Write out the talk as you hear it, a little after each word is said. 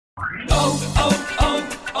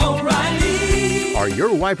O'Reilly. Are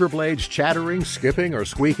your wiper blades chattering, skipping, or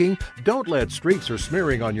squeaking? Don't let streaks or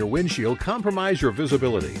smearing on your windshield compromise your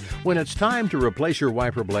visibility. When it's time to replace your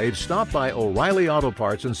wiper blades, stop by O'Reilly Auto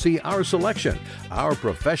Parts and see our selection. Our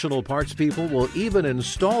professional parts people will even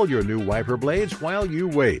install your new wiper blades while you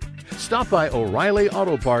wait. Stop by O'Reilly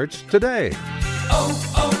Auto Parts today.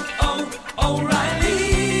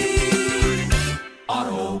 O'Reilly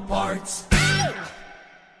Auto Parts.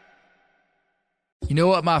 You know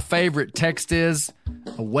what my favorite text is?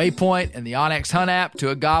 A waypoint in the onX Hunt app to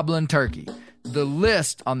a goblin turkey. The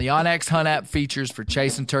list on the onX Hunt app features for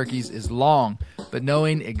chasing turkeys is long, but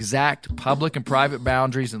knowing exact public and private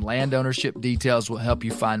boundaries and land ownership details will help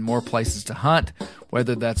you find more places to hunt,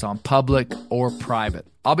 whether that's on public or private.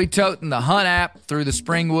 I'll be toting the Hunt app through the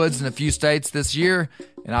spring woods in a few states this year,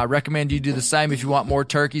 and I recommend you do the same if you want more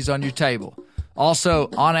turkeys on your table. Also,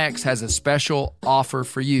 onX has a special offer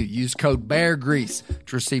for you. Use code BEARGREASE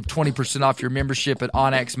to receive 20% off your membership at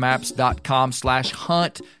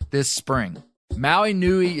onxmaps.com/hunt this spring. Maui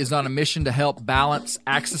Nui is on a mission to help balance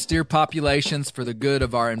axis deer populations for the good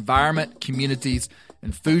of our environment, communities,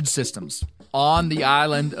 and food systems on the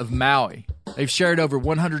island of Maui. They've shared over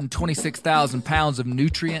 126,000 pounds of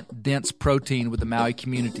nutrient-dense protein with the Maui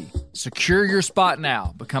community. Secure your spot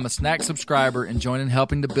now. Become a snack subscriber and join in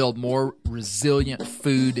helping to build more resilient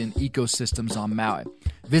food and ecosystems on Maui.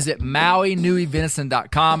 Visit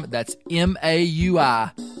MauiNuiVenison.com. That's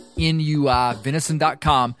MAUINUI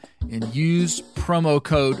venison.com and use promo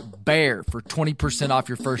code BEAR for 20% off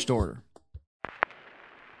your first order.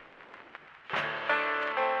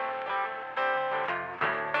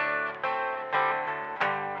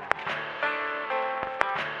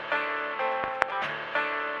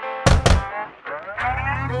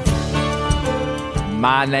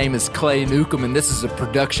 My name is Clay Newcomb, and this is a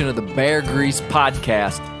production of the Bear Grease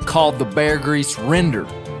podcast called The Bear Grease Render,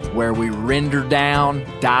 where we render down,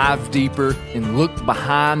 dive deeper, and look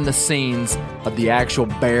behind the scenes of the actual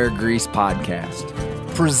Bear Grease podcast.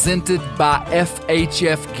 Presented by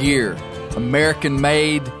FHF Gear,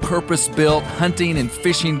 American-made, purpose-built hunting and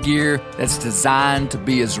fishing gear that's designed to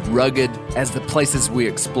be as rugged as the places we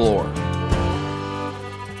explore.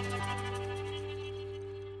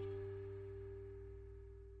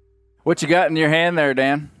 What you got in your hand there,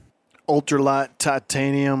 Dan? Ultralight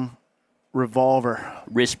titanium revolver.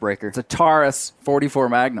 Wrist breaker. It's a Taurus 44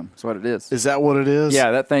 Magnum. That's what it is. Is that what it is? Yeah,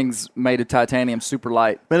 that thing's made of titanium, super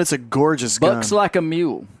light. Man, it's a gorgeous gun. Bucks like a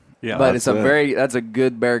mule. Yeah, but that's a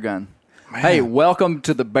good bear gun. Man. Hey, welcome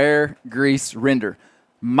to the Bear Grease Render.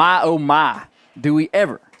 My oh my, do we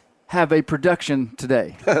ever have a production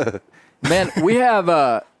today? Man, we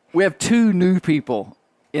have two new people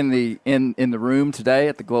in the room today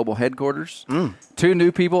at the global headquarters. Two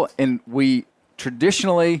new people, and we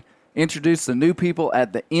traditionally introduce the new people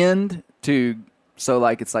at the end so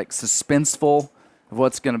it's like suspenseful of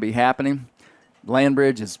what's going to be happening.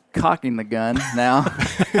 Landbridge is cocking the gun now.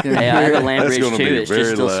 Hey, I have a Landbridge too. It's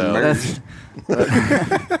just still submerged.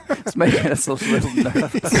 It's making us a little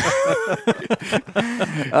nervous.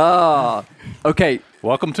 Oh, okay.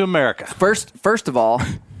 Welcome to America. First of all,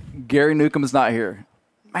 Gary Newcomb is not here.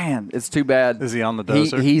 Man, it's too bad. Is he on the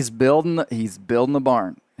dozer? He's building the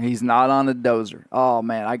barn. He's not on a dozer. Oh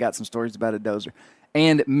man, I got some stories about a dozer.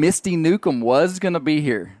 And Misty Newcomb was going to be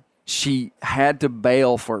here. She had to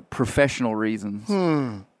bail for professional reasons,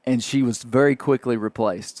 and she was very quickly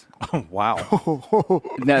replaced. Oh, wow.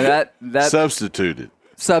 Now that substituted.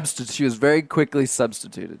 She was very quickly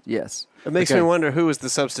substituted. Yes. It makes me wonder who was the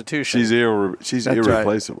substitution. She's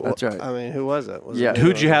irreplaceable. That's right. I mean, who was it?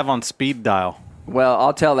 Who'd you have on speed dial? Well,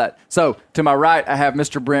 I'll tell that. So, to my right, I have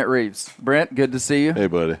Mr. Brent Reeves. Brent, good to see you. Hey,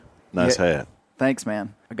 buddy. Nice hat. Thanks,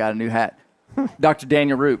 man. I got a new hat. Dr.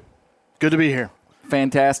 Daniel Roop. Good to be here.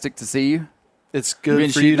 Fantastic to see you. It's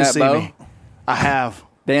good for you to see me. I have.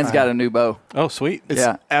 Dan's got a new bow. Oh, sweet. It's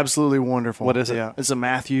absolutely wonderful. What is it? Yeah, it's a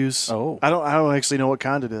Matthews. Oh. I don't actually know what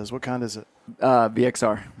kind it is. What kind is it?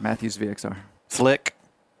 VXR. Matthews VXR. Slick.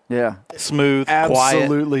 Yeah. Smooth.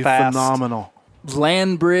 Absolutely quiet, phenomenal.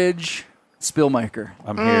 Landbridge Spillmaker.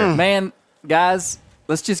 I'm here. Man, guys,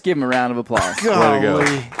 let's just give him a round of applause. Golly. Way to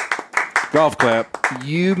go. Golf clap.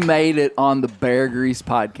 You made it on the Bear Grease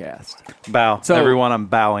podcast. Bow. So, everyone, I'm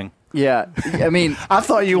bowing. Yeah, I mean, I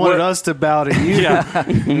thought you wanted us to bow to you. Yeah,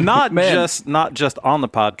 not just on the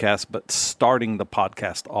podcast, but starting the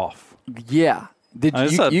podcast off. Yeah,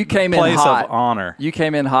 you came in place hot. of honor. You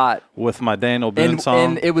came in hot with my Daniel Boone song,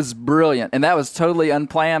 and it was brilliant. And that was totally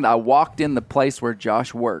unplanned. I walked in the place where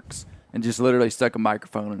Josh works, and just literally stuck a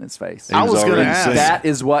microphone in his face. I was going to ask. That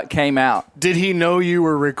is what came out. Did he know you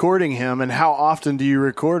were recording him, and how often do you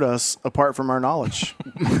record us apart from our knowledge?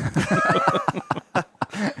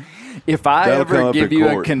 If I That'll come ever up give in you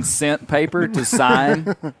a court. consent paper to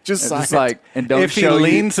sign, Just sign it's it. like, and don't If he show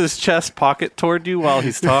leans his chest pocket toward you while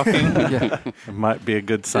he's talking, Yeah. it might be a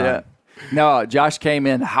good sign. Yeah. No, Josh came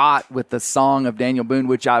in hot with the song of Daniel Boone,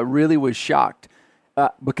 which I really was shocked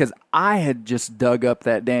because I had just dug up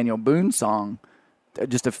that Daniel Boone song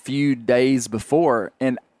just a few days before,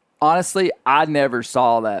 and honestly, I never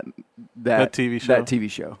saw that TV show? That TV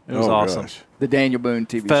show, It was awesome. Gosh. the Daniel Boone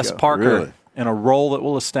TV Fess show. Parker Really? in a role that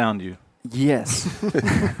will astound you. Yes,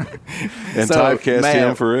 And So, typecast man,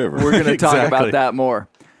 him forever. We're going to talk Exactly. about that more.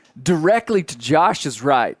 Directly to Josh's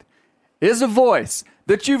right is a voice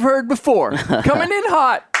that you've heard before, coming in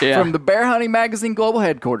hot Yeah. from the Bear Hunting Magazine Global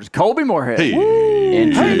Headquarters, Colby Moorhead.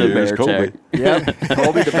 Into the Here's bear Colby. tech. Yep,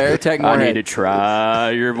 Colby the Bear Tech I need Moorhead. to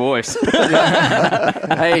try your voice.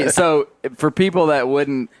 Hey, so for people that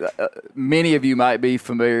wouldn't, many of you might be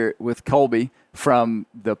familiar with Colby from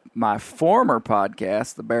my former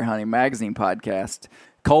podcast, the Bear Hunting Magazine podcast.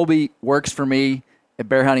 Colby works for me at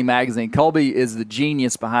Bear Hunting Magazine. Colby is the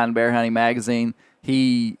genius behind Bear Hunting Magazine.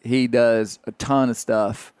 He does a ton of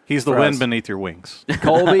stuff. He's the for wind us. beneath your wings.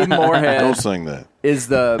 Colby Don't Moorhead sing that. is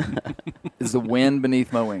the wind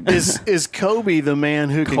beneath my wings. Is Kobe the man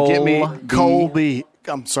who can get me Colby. Colby?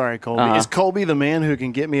 I'm sorry, Colby. Uh-huh. Is Colby the man who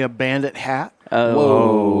can get me a bandit hat?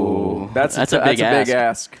 Whoa, that's a big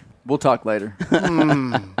ask. We'll talk later.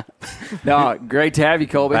 No, great to have you,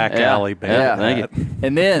 Colby. Back alley band. Yeah. Thank you.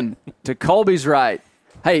 And then to Colby's right,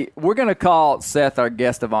 hey, we're gonna call Seth our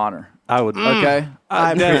guest of honor. I would. Okay,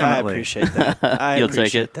 I Definitely. appreciate that. I You'll take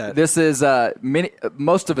appreciate it. that. this is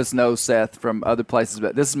most of us know Seth from other places,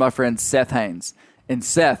 but this is my friend Seth Haynes. And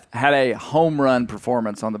Seth had a home run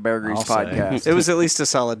performance on the Bear Grease I'll say. podcast. It was at least a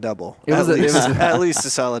solid double. It was at least a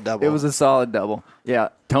solid double. It was a solid double. Yeah,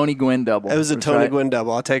 Tony Gwynn double. It was a That's Tony right. Gwynn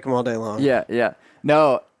double. I'll take him all day long. Yeah, yeah.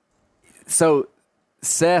 No, so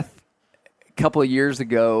Seth, a couple of years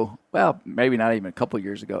ago, well, maybe not even a couple of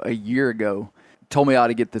years ago, a year ago, told me I ought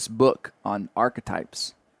to get this book on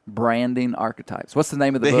archetypes, branding archetypes. What's the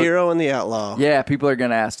name of the The book? Hero and the Outlaw. Yeah, people are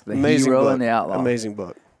going to ask the Amazing hero book. and the outlaw. Amazing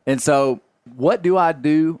book. And so, what do I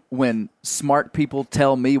do when smart people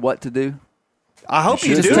tell me what to do? I hope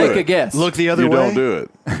you Just do take it. a guess. Look the other You way. don't do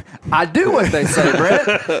it. I do what they say,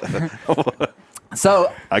 Brett.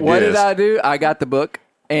 So I what did guess. I do? I got the book,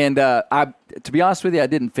 and to be honest with you, I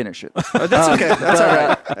didn't finish it. That's okay. That's all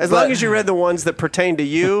right. As long as you read the ones that pertain to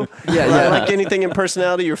you, Yeah, yeah. like anything in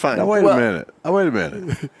personality, you're fine. Now, wait Well- a minute. Wait a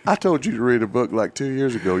minute. I told you to read a book like 2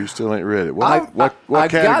 years ago. You still ain't read it. I What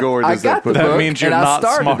category does that put the in? book, means you're and I not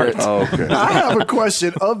started smart. it. Oh, okay. I have a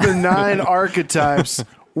question. Of the 9 archetypes,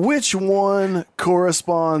 which one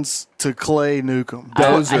corresponds to Clay Newcomb?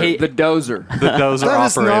 Dozer, the dozer. The dozer That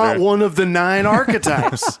is operator. not one of the 9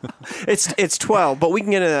 archetypes. It's 12, but we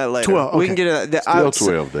can get into that later. 12, We can okay. get into that. Still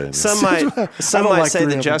 12, Daniel. Some might like say 3 the of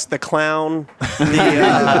them. just the clown.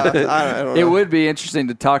 I don't It know. would be interesting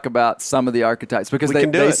to talk about some of the archetypes because We they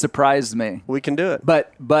can do it. surprised me. We can do it.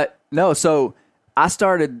 But no, so I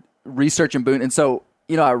started researching Boone, and so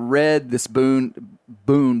I read this Boone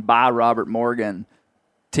by Robert Morgan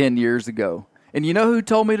 10 years ago. And you know who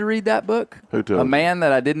told me to read that book? Who told A you? man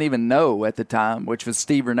that I didn't even know at the time, which was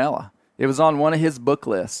Steve Ranella. It was on one of his book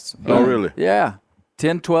lists. Oh, really? Yeah,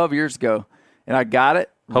 10, 12 years ago. And I got it,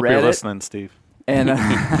 Hope read you're it, listening, Steve. and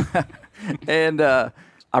I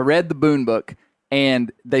read the Boone book,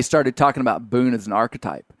 and they started talking about Boone as an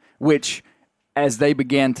archetype, which as they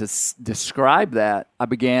began to describe that, I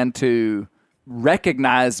began to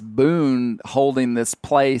recognize Boone holding this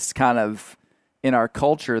place kind of in our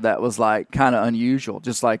culture that was like kind of unusual,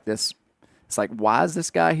 just like this. It's like, why is this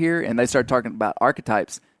guy here? And they started talking about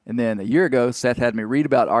archetypes. And then a year ago, Seth had me read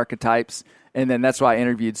about archetypes, and then that's why I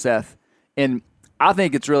interviewed Seth. And I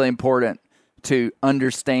think it's really important to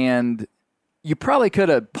understand. You probably could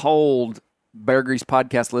have polled Bear Grease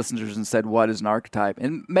podcast listeners and said, what is an archetype?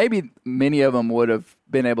 And maybe many of them would have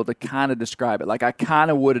been able to kind of describe it. Like I kind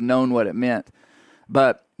of would have known what it meant.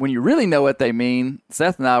 But when you really know what they mean,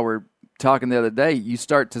 Seth and I were talking the other day, you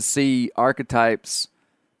start to see archetypes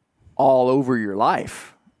all over your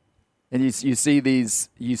life. And you see these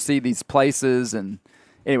places, and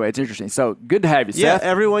anyway, it's interesting. So good to have you, Yeah, Seth.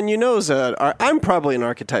 everyone you know is I'm probably an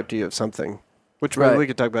archetype to you of something. Which maybe Right. we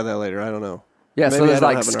could talk about that later. I don't know. Yeah, so Maybe I there's don't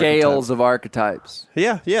like have an scales of archetypes.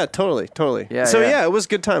 Yeah, totally. Yeah, So yeah. it was a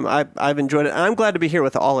good time. I've enjoyed it. I'm glad to be here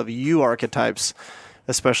with all of you archetypes,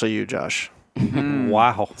 especially you, Josh.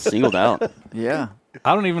 Wow. Singled out. Yeah.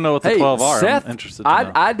 I don't even know what the 12 are. Seth, I'm interested to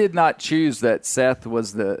know. I did not choose that Seth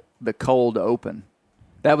was the cold open.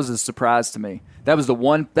 That was a surprise to me. That's the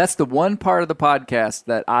one part of the podcast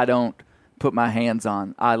that I don't put my hands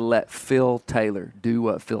on. I let Phil Taylor do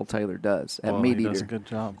what Phil Taylor does at Meat Eater. He does a good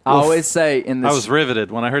job. I always say in this. I was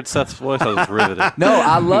riveted when I heard Seth's voice. I was riveted. No,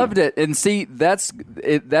 I loved it, and see, that's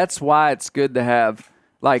why it's good to have.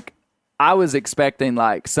 Like, I was expecting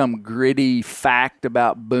like some gritty fact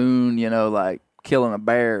about Boone, like killing a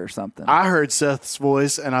bear or something. I heard Seth's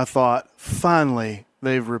voice, and I thought, finally,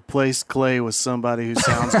 they've replaced Clay with somebody who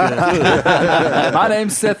sounds good. My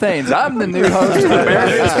name's Seth Haynes. I'm the new host of the Bear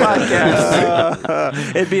News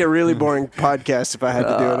Podcast. It'd be a really boring podcast if I had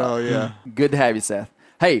to do it all, yeah. Good to have you, Seth.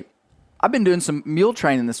 Hey, I've been doing some mule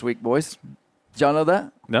training this week, boys. Did y'all know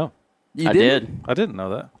that? No. You did. I didn't know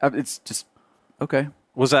that. It's just, okay.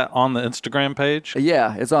 Was that on the Instagram page?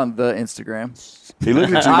 Yeah, it's on the Instagram. He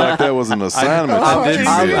looked at you like that was an assignment. I did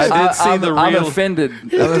see the I'm reel. offended.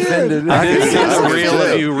 I'm offended. I did see the reel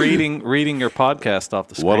of you reading your podcast off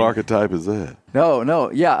the screen. What archetype is that?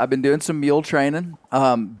 No. Yeah, I've been doing some mule training.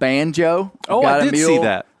 Banjo. Oh, got I a did see mule.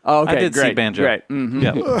 that. Oh, okay, I did great, see Banjo. Great. Mm-hmm.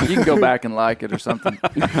 Yeah. You can go back and like it or something.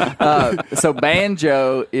 So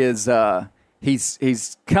Banjo is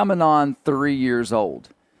he's coming on 3 years old.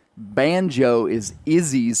 Banjo is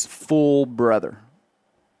Izzy's full brother.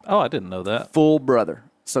 Oh, I didn't know that. Full brother.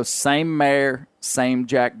 So same mare, same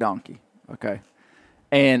jack donkey. Okay.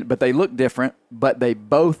 But they look different, but they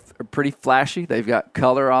both are pretty flashy. They've got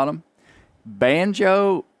color on them.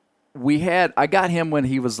 Banjo, I got him when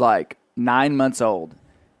he was like 9 months old.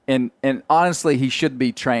 And honestly, he should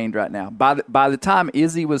be trained right now. By the time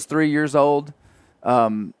Izzy was 3 years old,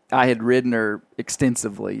 I had ridden her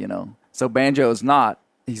extensively, So Banjo is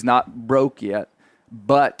he's not broke yet,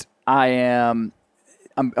 but I'm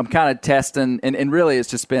kind of testing, and really it's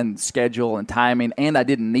just been schedule and timing, and I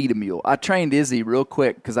didn't need a mule. I trained Izzy real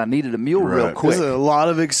quick because I needed a mule real quick. There's a lot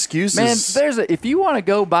of excuses. Man, if you want to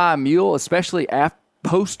go buy a mule, especially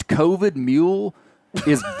post-COVID, mule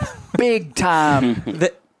is big time.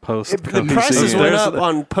 The prices went up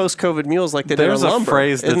on post-COVID mules like they did on lumber. There's a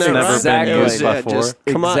phrase that's never right? been used before.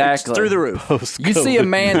 Come on, it's through the roof. You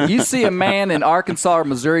see a man in Arkansas or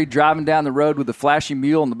Missouri driving down the road with a flashy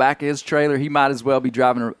mule in the back of his trailer. He might as well be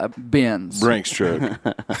driving a Benz. Brinks truck.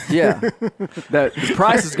 Yeah, the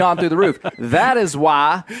price has gone through the roof. That is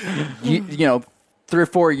why, 3 or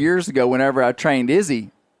 4 years ago, whenever I trained Izzy.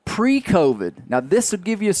 Pre-COVID. Now, this would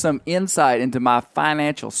give you some insight into my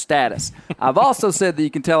financial status. I've also said that you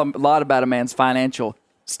can tell a lot about a man's financial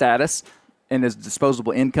status and his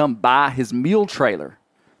disposable income by his mule trailer.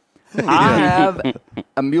 I have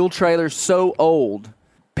a mule trailer so old,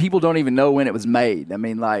 people don't even know when it was made. I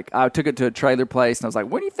mean, like, I took it to a trailer place, and I was like,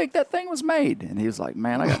 when do you think that thing was made? And he was like,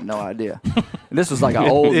 man, I got no idea. And this was like an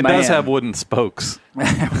old man. It does have wooden spokes.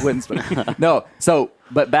 Wooden spokes. No,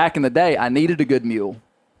 but back in the day, I needed a good mule.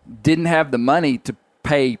 Didn't have the money to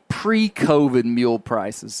pay pre-COVID mule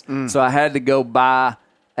prices. So I had to go buy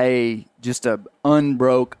just a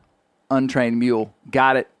unbroke, untrained mule.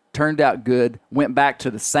 Got it, turned out good, went back to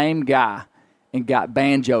the same guy and got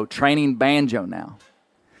Banjo, training Banjo now.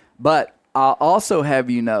 But I'll also have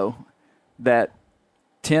you know that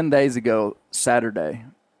 10 days ago, Saturday,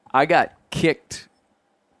 I got kicked.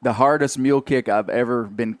 The hardest mule kick I've ever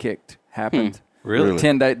been kicked happened. Really?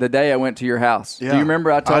 The day I went to your house. Yeah. Do you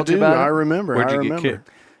remember I told you about it? I remember. Where'd you get kicked?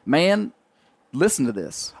 Man, listen to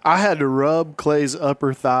this. I had to rub Clay's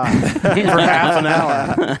upper thigh for half an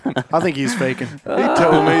hour. I think he's faking. He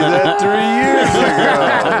told me that 3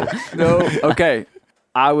 years ago. No, okay.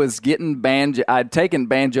 I was getting Banjo. I'd taken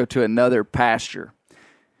Banjo to another pasture.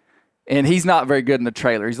 And he's not very good in the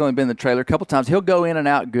trailer. He's only been in the trailer a couple times. He'll go in and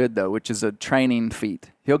out good, though, which is a training feat.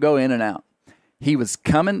 He'll go in and out. He was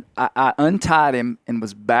coming. I untied him and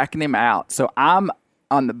was backing him out. So I'm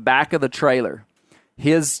on the back of the trailer.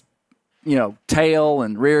 His, tail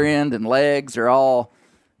and rear end and legs are all,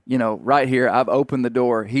 right here. I've opened the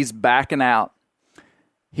door. He's backing out.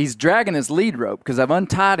 He's dragging his lead rope because I've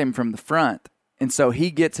untied him from the front. And so he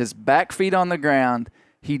gets his back feet on the ground.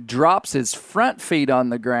 He drops his front feet on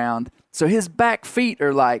the ground. So his back feet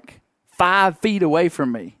are like 5 feet away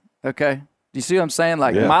from me. Okay? Do you see what I'm saying?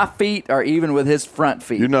 Like, my feet are even with his front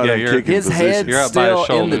feet. You're not in kicking his position. head's You're up by his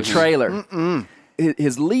still in the shoulders. trailer.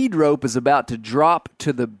 His lead rope is about to drop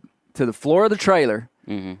to the floor of the trailer,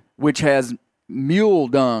 which has mule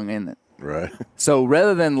dung in it. Right. So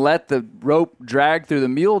rather than let the rope drag through the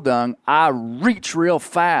mule dung, I reach real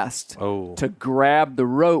fast to grab the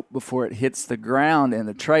rope before it hits the ground in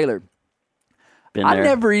the trailer. I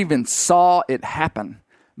never even saw it happen.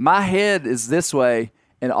 My head is this way,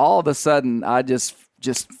 and all of a sudden I just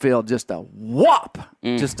feel just a whop,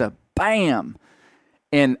 just a bam,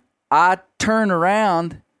 and I turn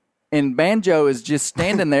around. And Banjo is just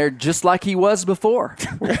standing there just like he was before.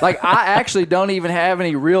 Like, I actually don't even have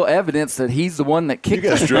any real evidence that he's the one that kicked You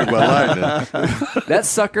got him. struck by lightning. That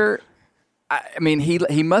sucker, I mean,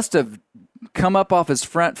 he must have come up off his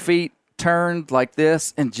front feet, turned like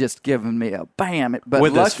this, and just given me a bam. But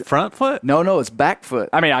with his front foot? No, it's back foot.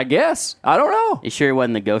 I mean, I guess. I don't know. You sure it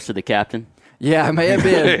wasn't the ghost of the captain? Yeah, it may have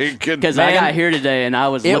been. Because I got here today, and I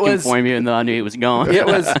was looking for him even though I knew he was gone. It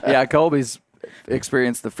was, yeah, Colby's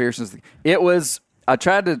experienced the fierceness. It was. I've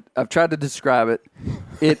tried to describe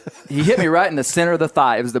it. He hit me right in the center of the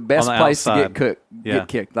thigh. It was the best place outside. to get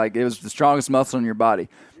kicked. Like, it was the strongest muscle in your body.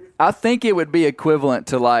 I think it would be equivalent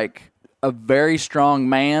to like a very strong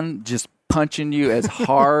man just punching you as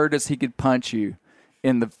hard as he could punch you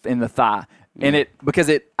in the thigh. And I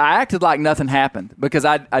acted like nothing happened because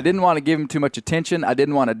I didn't want to give him too much attention. I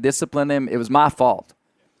didn't want to discipline him. It was my fault.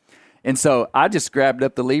 And so I just grabbed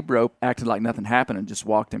up the lead rope, acted like nothing happened, and just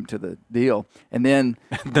walked him to the deal. And then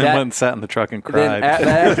went and sat in the truck and cried. That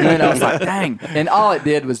afternoon, I was like, dang. And all it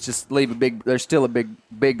did was just leave there's still a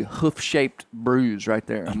big hoof-shaped bruise right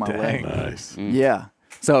there on my leg. Nice. Yeah.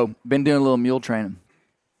 So been doing a little mule training.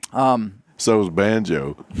 So was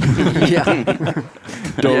Banjo. Yeah.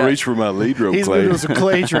 Don't reach for my lead rope, He's Clay. been doing some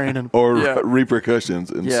clay training. Or repercussions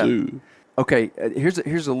ensue. Okay,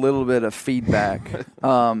 here's a little bit of feedback.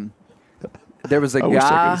 There was a I wish I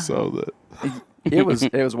could guy. have saw that. It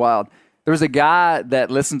was wild. There was a guy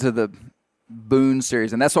that listened to the Boone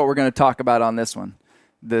series, and that's what we're going to talk about on this one.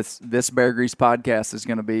 This Bear Grease podcast is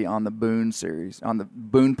going to be on the Boone series, on the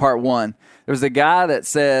Boone Part 1. There was a guy that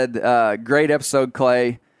said, great episode,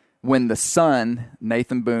 Clay, when the son,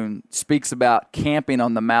 Nathan Boone, speaks about camping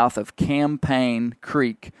on the mouth of Campaign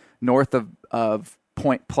Creek north of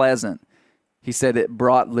Point Pleasant. He said it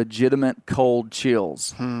brought legitimate cold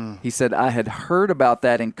chills. He said, I had heard about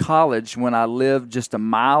that in college when I lived just a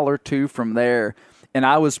mile or two from there, and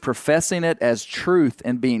I was professing it as truth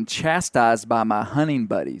and being chastised by my hunting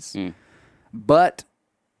buddies. But,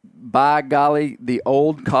 by golly, the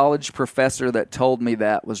old college professor that told me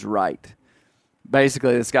that was right.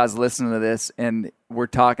 Basically, this guy's listening to this, and we're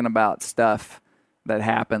talking about stuff that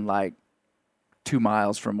happened like 2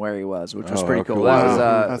 miles from where he was, which was pretty cool. cool. That was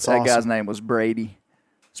That's that guy's awesome. name was Brady.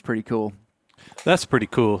 It's pretty cool. That's pretty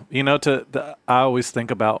cool. You know, I always think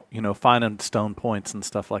about, finding stone points and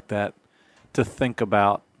stuff like that, to think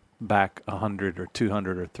about back 100 or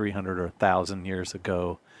 200 or 300 or 1,000 years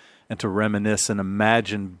ago, and to reminisce and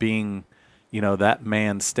imagine being, that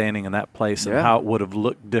man standing in that place and how it would have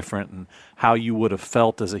looked different and how you would have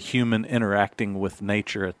felt as a human interacting with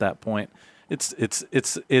nature at that point. It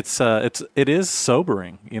is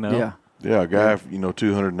sobering, Yeah. Yeah, a guy,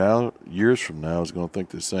 200 years from now is going to think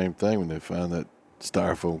the same thing when they find that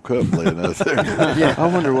styrofoam cup laying out there. Yeah. I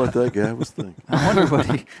wonder what that guy was thinking. I wonder what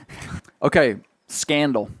he. Okay,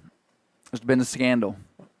 scandal. There's been a scandal.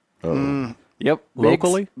 Yep.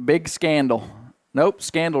 Locally? Big scandal. Nope,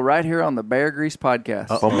 scandal right here on the Bear Grease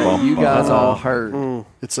podcast. Uh-oh. You guys all heard.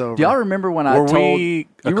 It's over. Do y'all remember when I Were told we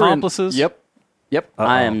you accomplices? Yep.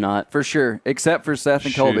 I am not. For sure, except for Seth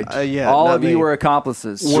and Colby. yeah, all not of you me. were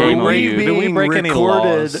accomplices. Shame Were on we you. being Did we break any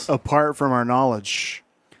recorded laws? apart from our knowledge?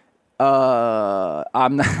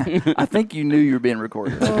 I'm not. I think you knew you were being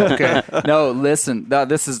recorded. Okay. No, listen. No,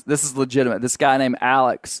 this is legitimate. This guy named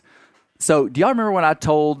Alex. So, do y'all remember when I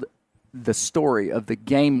told the story of the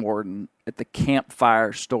game warden at the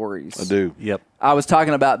campfire stories? I do. Yep. I was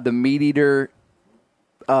talking about the Meat Eater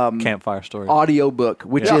Campfire story. audiobook,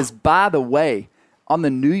 which is, by the way, on the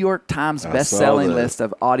New York Times I best-selling saw that. list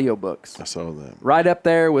of audiobooks. I saw that. Right up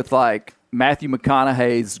there with like Matthew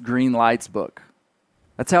McConaughey's Green Lights book.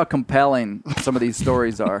 That's how compelling some of these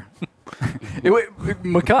stories are.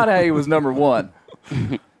 McConaughey was number one.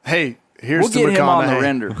 Hey, here's We'll to get him on the McConaughey.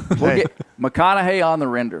 render. We'll get McConaughey on the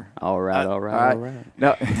render. All right. All right.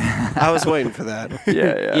 No, I was waiting for that.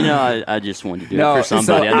 Yeah. I just wanted to do No, it for somebody.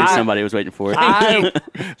 so I knew I- somebody was waiting for it.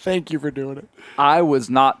 Thank you for doing it. I was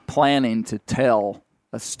not planning to tell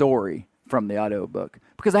a story from the audiobook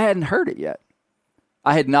because I hadn't heard it yet.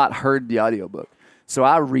 I had not heard the audiobook. So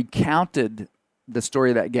I recounted the story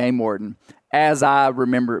of that game warden as I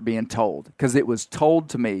remember it being told, because it was told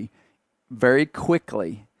to me very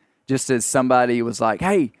quickly, just as somebody was like,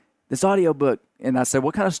 hey, this audiobook. And I said,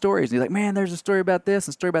 what kind of stories? And he's like, man, there's a story about this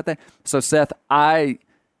and a story about that. So, Seth, I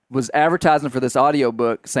was advertising for this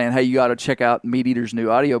audiobook saying, hey, you got to check out Meat Eater's new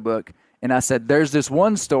audiobook. And I said, there's this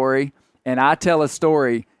one story, and I tell a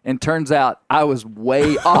story, and turns out I was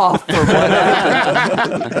way off from what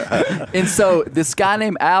happened. And so this guy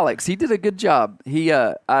named Alex, he did a good job.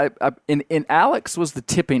 And Alex was the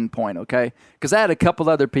tipping point, okay? Because I had a couple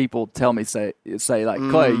other people tell me, say like,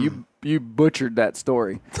 Clay, you butchered that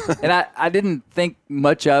story. And I didn't think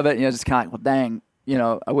much of it, just kind of like, well, dang,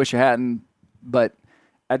 I wish I hadn't, but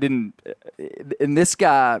I didn't. And this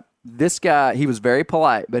guy, he was very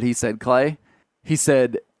polite, but he said, Clay, he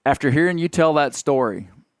said, after hearing you tell that story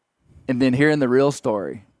and then hearing the real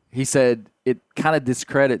story, he said, it kind of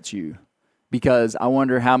discredits you because I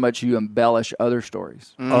wonder how much you embellish other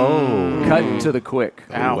stories. Oh. Cut to the quick.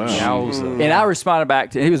 Ouch. Wow. And I responded back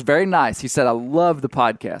to him. He was very nice. He said, I love the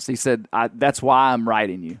podcast. He said, that's why I'm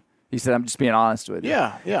writing you. He said, I'm just being honest with you.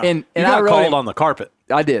 Yeah. And You I got wrote called him, on the carpet.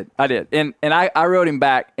 I did. And I wrote him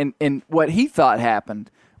back. And what he thought happened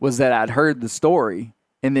was that I'd heard the story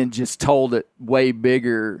and then just told it way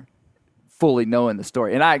bigger, fully knowing the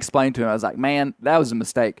story. And I explained to him, I was like, man, that was a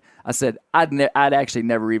mistake. I said, I'd actually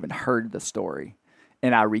never even heard the story,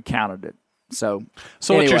 and I recounted it. So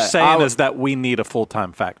what you're saying is that we need a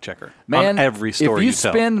full-time fact checker on every story you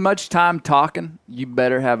tell. If you spend much time talking, you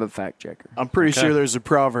better have a fact checker. I'm pretty sure there's a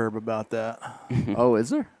proverb about that. Oh,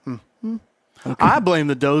 is there? Okay. I blame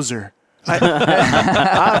the dozer.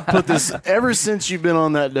 I put this ever since you've been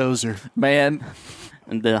on that dozer. Man.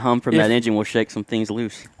 And the hum from that engine will shake some things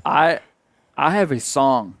loose. I have a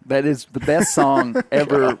song that is the best song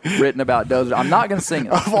ever written about dozer. I'm not going to sing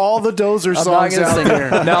it. Of all the dozer songs out there,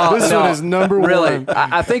 this one is number one. Really,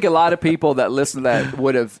 I think a lot of people that listen to that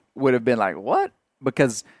would have been like, "What?"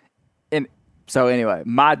 Because, so anyway,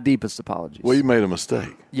 my deepest apologies. Well, you made a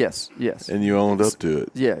mistake. Yes. And you owned up to it.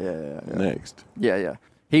 Yeah. Next. Yeah.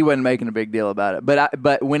 He wasn't making a big deal about it,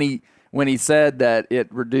 but when he said that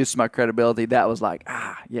it reduced my credibility, that was like,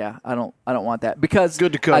 I don't want that, because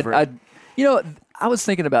good to cover it. I was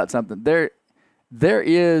thinking about something. I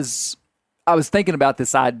was thinking about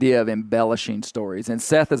this idea of embellishing stories, and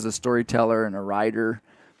Seth is a storyteller and a writer.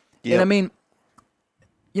 Yep. And I mean,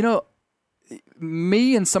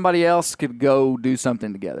 me and somebody else could go do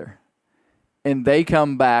something together, and they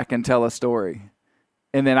come back and tell a story,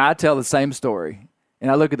 and then I tell the same story. And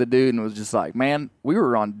I look at the dude and was just like, man, we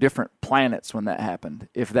were on different planets when that happened,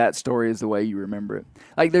 if that story is the way you remember it.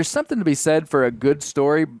 Like, there's something to be said for a good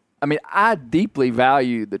story. I mean, I deeply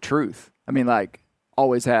value the truth. I mean, like,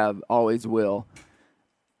 always have, always will.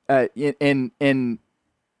 And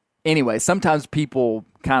anyway, sometimes people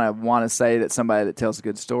kind of want to say that somebody that tells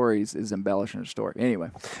good stories is embellishing a story. Anyway.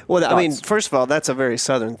 Well, I mean, first of all, that's a very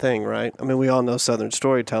Southern thing, right? I mean, we all know Southern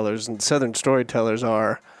storytellers, and Southern storytellers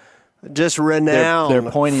are just renowned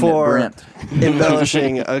they're pointing for at Brent.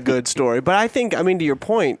 embellishing a good story. But I think, I mean, to your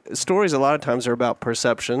point, stories a lot of times are about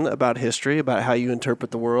perception, about history, about how you interpret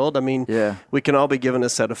the world. I mean, we can all be given a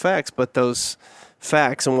set of facts, but those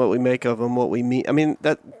facts and what we make of them, what we mean. I mean,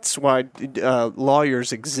 that's why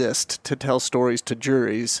lawyers exist, to tell stories to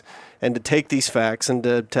juries and to take these facts and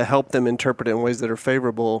to help them interpret it in ways that are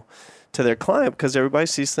favorable to their client, because everybody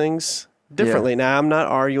sees things differently. Now, I'm not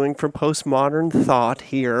arguing for postmodern thought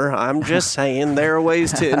here. I'm just saying there are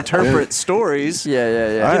ways to interpret stories.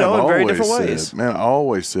 Yeah. In very different ways. I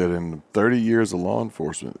always said in 30 years of law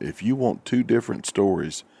enforcement, if you want two different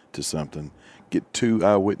stories to something, get two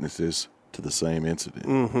eyewitnesses to the same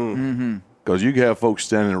incident. Because you have folks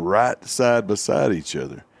standing right side by side each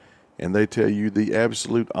other, and they tell you the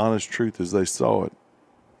absolute honest truth as they saw it,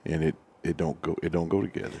 and it don't go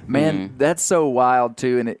together. Man, that's so wild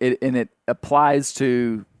too, and it applies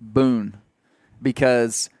to Boone,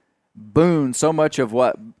 because Boone, so much of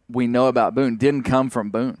what we know about Boone didn't come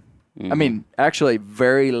from Boone. I mean, actually,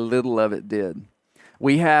 very little of it did.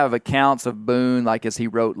 We have accounts of Boone, like as he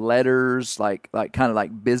wrote letters, like kind of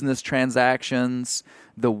like business transactions.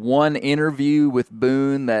 The one interview with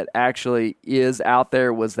Boone that actually is out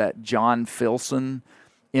there was that John Filson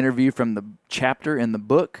interview from the chapter in the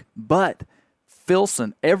book. But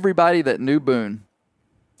Filson, everybody that knew Boone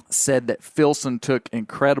said that Filson took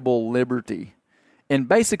incredible liberty and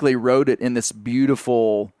basically wrote it in this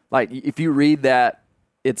beautiful, like, if you read that,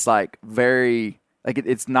 it's like very, like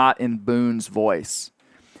it's not in Boone's voice.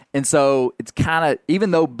 And so it's kind of,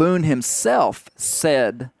 even though Boone himself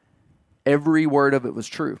said every word of it was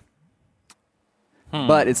true,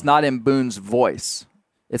 but it's not in Boone's voice.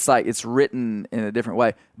 It's like it's written in a different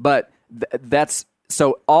way. But that's,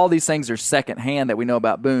 so all these things are secondhand that we know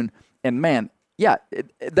about Boone. And man,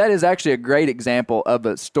 that is actually a great example of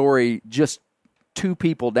a story just two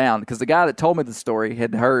people down, because the guy that told me the story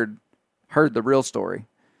had heard the real story.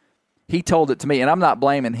 He told it to me, and I'm not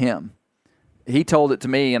blaming him. He told it to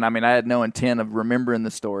me, and I mean, I had no intent of remembering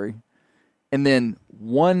the story. and then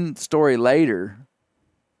one story later,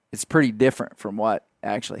 it's pretty different from what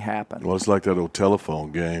actually happened. Well, it's like that old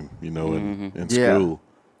telephone game, in school,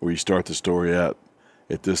 where you start the story out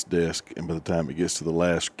at this desk, and by the time it gets to the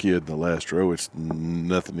last kid in the last row, it's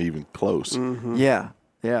nothing even close. Mm-hmm.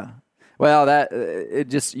 Yeah. Well,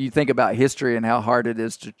 you think about history and how hard it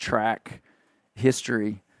is to track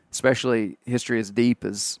history, especially history as deep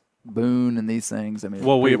as Boone and these things. I mean,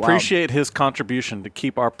 well, we appreciate his contribution to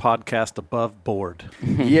keep our podcast above board.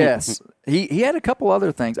 Yes, he had a couple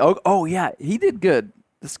other things. Oh yeah, he did good.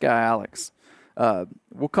 This guy Alex,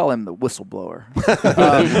 we'll call him the whistleblower.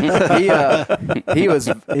 He was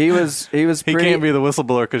He pretty, can't be the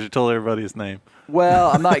whistleblower because you told everybody his name.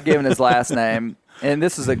 Well, I'm not giving his last name. And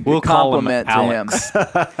this is a compliment to him.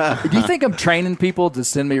 Do you think I'm training people to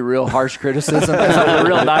send me real harsh criticism because I'm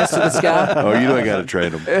real nice to this guy? Oh, you don't got to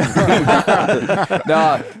train him.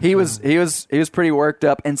 No, he was pretty worked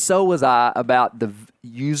up, and so was I about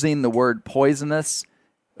using the word poisonous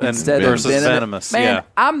instead of venomous. Man, yeah.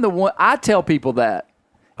 I'm the one. I tell people that,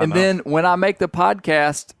 and then when I make the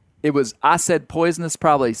podcast, I said poisonous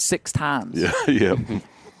probably 6 times. Yeah.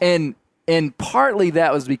 And partly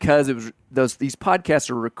that was because it was these podcasts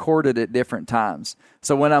are recorded at different times.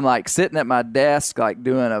 So when I'm like sitting at my desk, like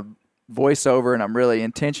doing a voiceover and I'm really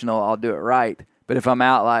intentional, I'll do it right. But if I'm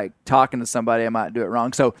out like talking to somebody, I might do it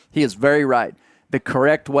wrong. So he is very right. The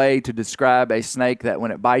correct way to describe a snake that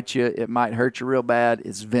when it bites you, it might hurt you real bad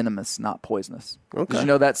is venomous, not poisonous. Okay. Did you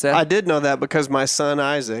know that, Seth? I did know that because my son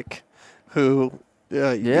Isaac, who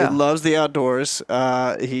loves the outdoors,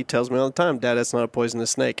 he tells me all the time, Dad, that's not a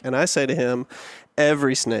poisonous snake. And I say to him,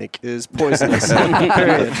 every snake is poisonous.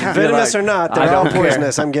 Period. Venomous or not, they're all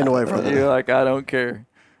poisonous. I'm getting away from them. You're like, I don't care.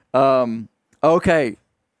 Okay.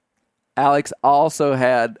 Alex also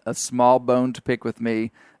had a small bone to pick with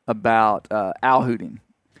me about owl hooting.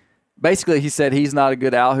 Basically, he said he's not a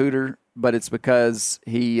good owl hooter, but it's because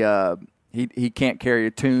he can't carry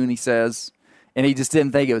a tune, he says. And he just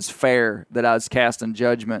didn't think it was fair that I was casting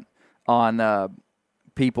judgment on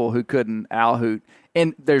people who couldn't owl hoot.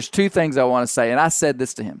 And there's 2 things I want to say, and I said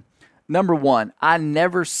this to him. Number 1, I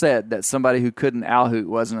never said that somebody who couldn't owl hoot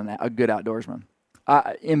wasn't a good outdoorsman.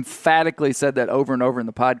 I emphatically said that over and over in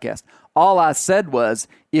the podcast. All I said was,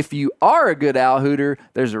 if you are a good owl hooter,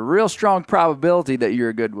 there's a real strong probability that you're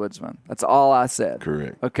a good woodsman. That's all I said.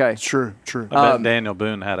 Correct. Okay. True. I bet Daniel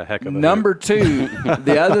Boone had a heck of a Number 2,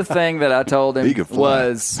 the other thing that I told him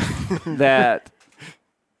was that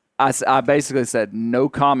I basically said no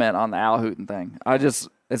comment on the owl hooting thing.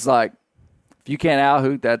 It's like, if you can't owl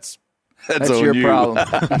hoot, that's your problem.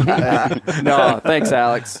 No, thanks,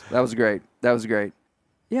 Alex. That was great.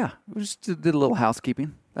 Yeah, we just did a little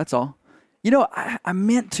housekeeping. That's all. I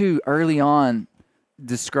meant to early on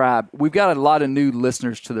describe. We've got a lot of new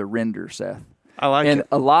listeners to the Render, Seth. I like it. And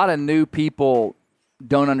a lot of new people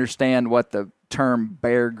don't understand what the term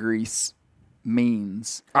bear grease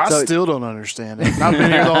means. I still don't understand it. I've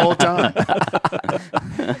been here the whole time.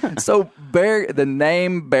 So the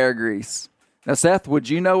name bear grease. Now, Seth, would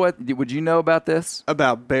you know about this?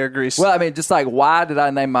 About bear grease? Well, I mean, just like, why did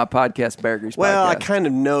I name my podcast Bear Grease Well, Podcast? I kind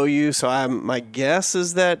of know you, so my guess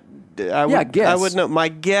is that I would know. My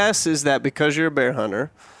guess is that because you're a bear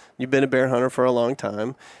hunter, you've been a bear hunter for a long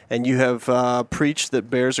time, and you have preached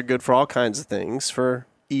that bears are good for all kinds of things, for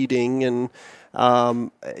eating and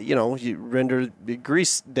you render the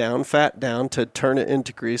grease down, fat down to turn it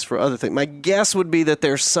into grease for other things. My guess would be that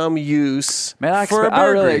there's some use for a bear I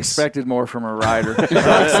really grease. expected more from a writer.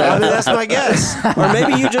 That's my guess. Or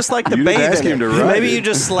maybe you just like to bathe ask in him it. to write Maybe it. you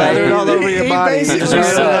just slather it all over your body. You just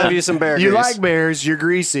love you some bear grease. You like bears, you're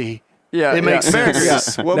greasy. Yeah, it makes bear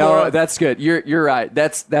grease. What no, more? that's good. You're right.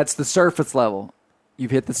 That's the surface level.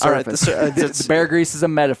 You've hit the surface. All right, the bear grease is a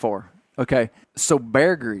metaphor. Okay, so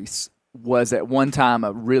bear grease was at one time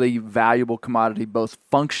a really valuable commodity, both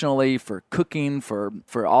functionally for cooking,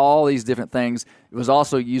 for all these different things. It was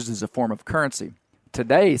also used as a form of currency.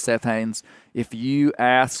 Today, Seth Haynes, if you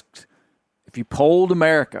polled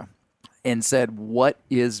America and said, what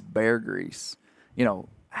is bear grease?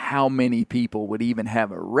 How many people would even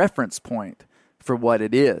have a reference point for what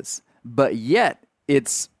it is? But yet,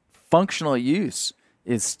 its functional use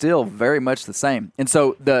is still very much the same. And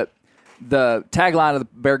so the tagline of the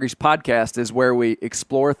Bear Grease podcast is where we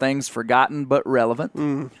explore things forgotten but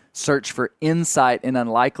relevant, search for insight in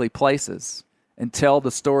unlikely places, and tell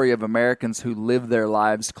the story of Americans who live their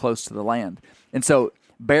lives close to the land. And so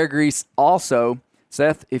Bear Grease also,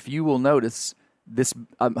 Seth, if you will notice,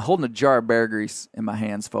 I'm holding a jar of bear grease in my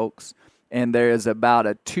hands, folks, and there is about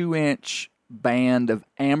a 2-inch band of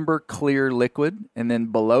amber clear liquid, and then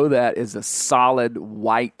below that is a solid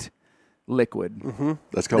white liquid. Mm-hmm.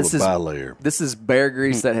 That's called a bilayer. This is bear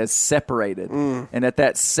grease that has separated. And at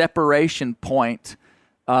that separation point,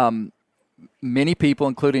 many people,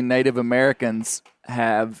 including Native Americans,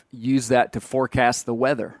 have used that to forecast the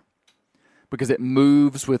weather because it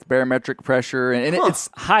moves with barometric pressure, and it's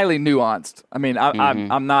highly nuanced. I mean,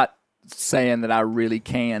 I'm not saying that I really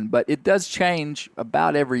can, but it does change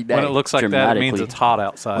about every day. When it looks like that, it means it's hot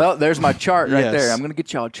outside. Well, there's my chart right there. I'm going to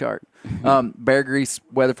get y'all a chart. Bear grease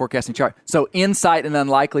weather forecasting chart. So insight in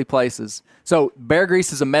unlikely places. So bear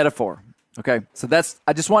grease is a metaphor. Okay, so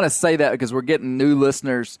I just want to say that because we're getting new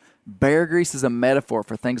listeners. Bear grease is a metaphor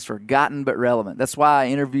for things forgotten but relevant. That's why I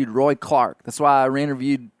interviewed Roy Clark. That's why I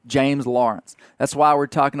interviewed James Lawrence. That's why we're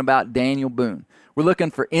talking about Daniel Boone. We're looking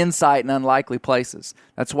for insight in unlikely places.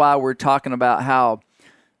 That's why we're talking about how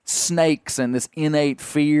snakes and this innate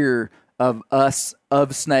fear of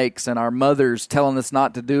snakes and our mothers telling us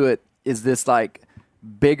not to do it is this like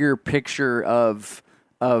bigger picture of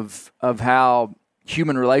how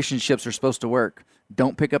human relationships are supposed to work.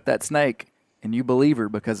 Don't pick up that snake and you believe her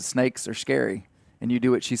because snakes are scary and you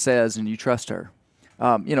do what she says and you trust her.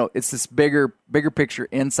 It's this bigger picture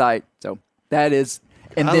insight. So that is,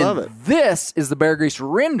 and I love then it. This is the bear grease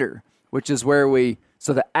render, which is where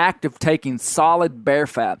the act of taking solid bear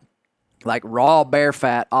fat, like raw bear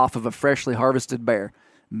fat off of a freshly harvested bear,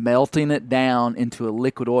 melting it down into a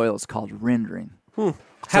liquid oil is called rendering.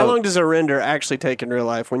 How long does a render actually take in real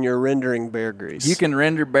life when you're rendering bear grease? You can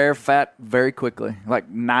render bear fat very quickly, like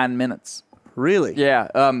 9 minutes. Really? Yeah.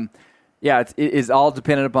 It is all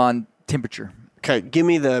dependent upon temperature. Okay, give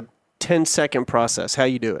me the 10-second process. How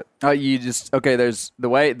you do it? There's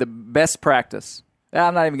the best practice.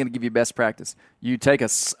 I'm not even going to give you best practice. You take a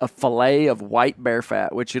fillet of white bear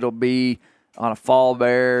fat, which it'll be on a fall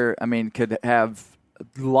bear. I mean, could have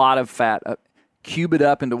a lot of fat. Cube it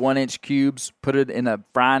up into 1-inch cubes. Put it in a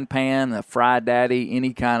frying pan, a Fry Daddy,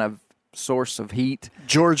 any kind of source of heat.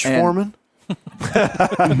 George Foreman?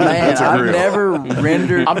 Man, I've never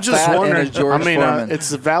rendered I'm just fat wondering. in a George Foreman.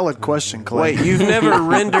 It's a valid question, Clay. Wait, you've never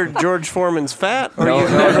rendered George Foreman's fat? Or No,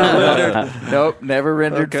 you've never rendered... Nope, never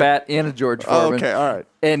rendered fat in a George Foreman. Okay, all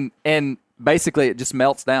right. And basically it just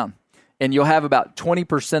melts down. And you'll have about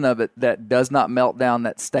 20% of it that does not melt down,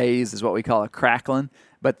 that stays, is what we call a crackling.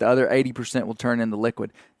 But the other 80% will turn into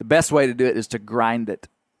liquid. The best way to do it is to grind it.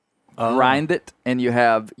 Grind it, and you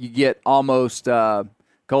get almost...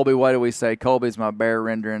 Colby, what do we say? Colby's my bear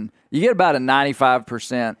rendering. You get about a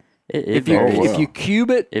 95%. If you cube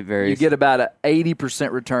it, varies. You get about an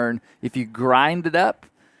 80% return. If you grind it up,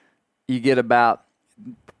 you get about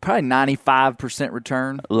probably 95%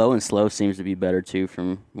 return. Low and slow seems to be better too,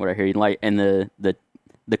 from what I hear. Like, and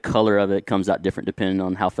the color of it comes out different depending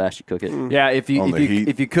on how fast you cook it. Yeah, if you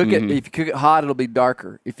cook it hot, it'll be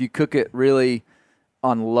darker. If you cook it really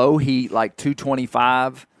on low heat, like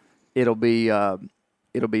 225, it'll be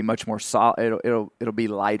much more solid. It'll be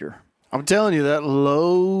lighter. I'm telling you, that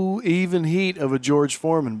low, even heat of a George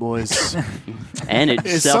Foreman, boys. And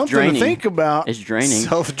it's self-draining. Something to think about. It's draining.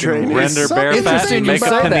 Self-draining. Render bear fat Interesting and you make a say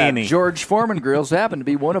that. panini. George Foreman Grills happen to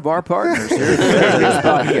be one of our partners here at the Bear Grease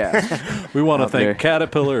Podcast. We want to thank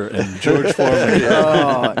Caterpillar and George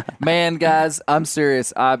Foreman. Man, guys, I'm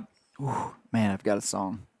serious. I've got a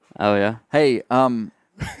song. Oh yeah. Hey,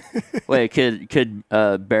 Wait, could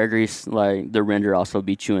bear grease, like the render, also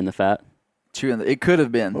be chewing the fat? It could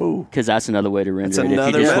have been. Because that's another way to render That's it. If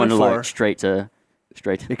another you just want to metaphor. like straight to.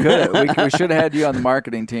 It could have. We should have had you on the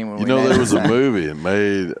marketing team when There was a movie it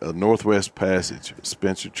made, a Northwest Passage,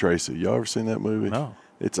 Spencer Tracy. Y'all ever seen that movie? No.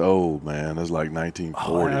 It's old, man. It's like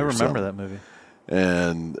 1940 I or remember something. that movie.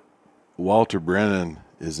 And Walter Brennan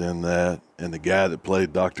is in that, and the guy that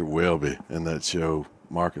played Dr. Welby in that show,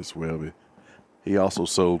 Marcus Welby, he also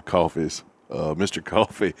sold coffees, Mr.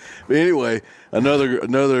 Coffee. But anyway,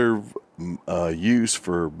 another use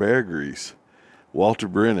for bear grease, Walter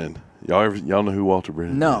Brennan. Y'all know who Walter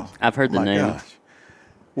Brennan No. is? I've heard the My name. gosh.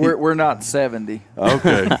 We're not 70.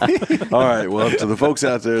 Okay. All right. Well, to the folks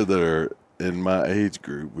out there that are in my age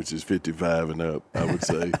group, which is 55 and up, I would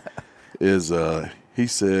say, is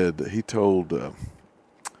he told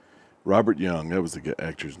Robert Young, that was the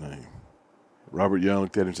actor's name. Robert Young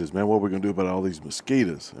looked at him and says, "Man, what are we going to do about all these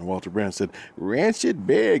mosquitoes?" And Walter Brennan said, "Rancid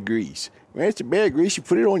bear grease. Rancid bear grease, you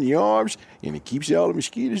put it on your arms, and it keeps all the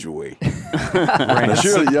mosquitoes away." Now,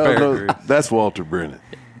 surely y'all know that's Walter Brennan.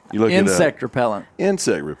 You look Insect repellent.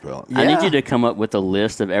 Insect repellent. Yeah. I need you to come up with a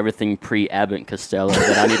list of everything pre-Abbott and Costello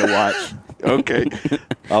that I need to watch. Okay.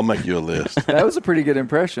 I'll make you a list. That was a pretty good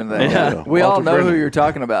impression, though. Yeah. We all Walter know who Brennan. you're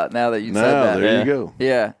talking about now that you said that. There you go.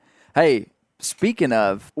 Yeah. Hey, speaking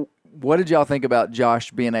of, what did y'all think about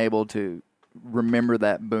Josh being able to remember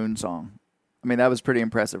that Boone song. I mean, that was pretty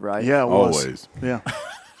impressive, right? Yeah, it was. Always. Yeah.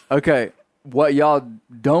 Okay, what y'all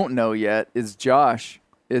don't know yet is Josh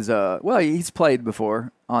is he's played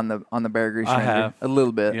before on the Bear Grease I Ranger. have. A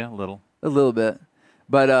little bit. Yeah, a little bit.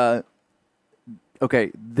 But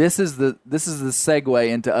okay, this is the segue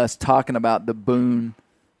into us talking about the Boone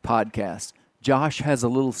podcast. Josh has a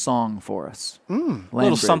little song for us. A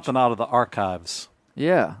little something out of the archives.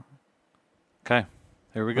 Yeah. Okay,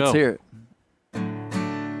 here we go. Let's hear it.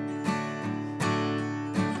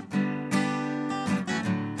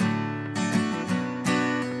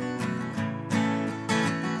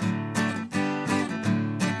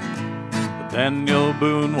 Daniel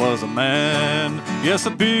Boone was a man, yes,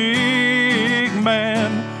 a big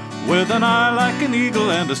man, with an eye like an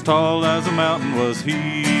eagle and as tall as a mountain was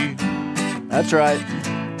he. That's right.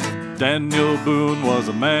 Daniel Boone was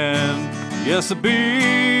a man, yes, a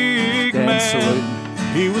big man. Salute.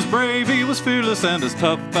 He was brave, he was fearless, and as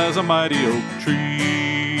tough as a mighty oak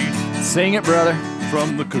tree. Sing it, brother.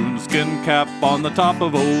 From the coonskin cap on the top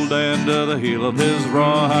of Old Dan to the heel of his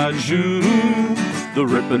rawhide shoe, the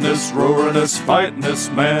rippin'est, roarin'est,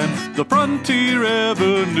 fightin'est man the frontier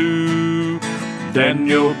ever knew.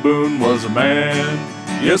 Daniel Boone was a man,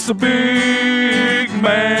 yes, a big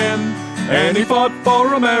man, and he fought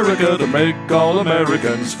for America to make all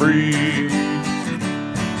Americans free.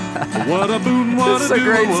 What a boon, what a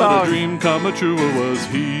doer, what a dream come true was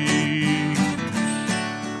he.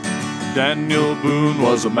 Daniel Boone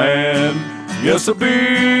was a man, yes, a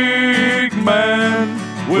big man,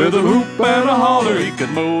 with a hoop and a holler, he could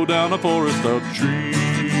mow down a forest of trees.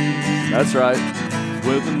 That's right.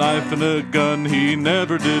 With a knife and a gun, he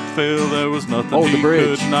never did fail. There was nothing he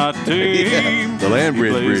could not tame. The Land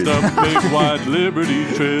Bridge He blazed Bridge. a big wide Liberty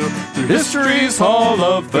Trail through history's Hall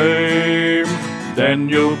of Fame.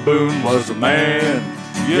 Daniel Boone was a man,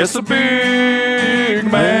 yes, a big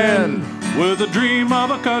man, with a dream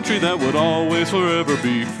of a country that would always forever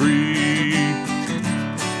be free.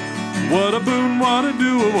 What a boon, what a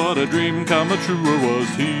doer, what a dream come truer was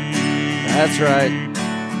he. That's right.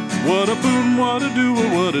 What a boon, what a doer,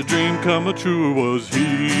 what a dream come truer was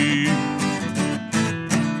he.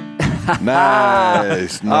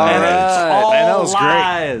 Nice. All right. All Man, that was great.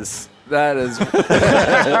 lies. That is.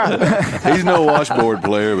 He's no washboard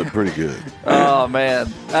player, but pretty good. Oh,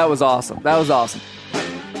 man. That was awesome. That was awesome.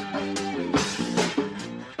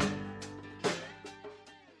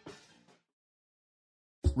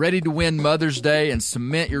 Ready to win Mother's Day and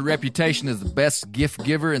cement your reputation as the best gift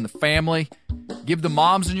giver in the family? Give the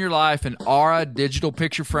moms in your life an Aura digital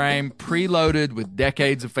picture frame preloaded with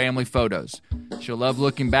decades of family photos. She'll love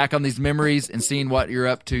looking back on these memories and seeing what you're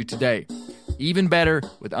up to today. Even better,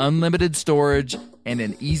 with unlimited storage and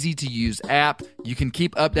an easy-to-use app, you can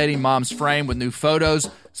keep updating Mom's frame with new photos,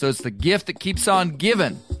 so it's the gift that keeps on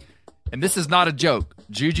giving. And this is not a joke.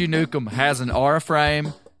 Juju Newcomb has an Aura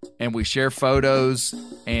frame, and we share photos,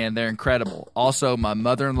 and they're incredible. Also, my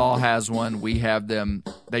mother-in-law has one. We have them.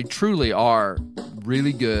 They truly are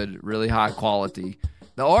really good, really high quality.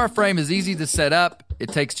 The Aura frame is easy to set up. It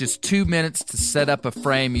takes just 2 minutes to set up a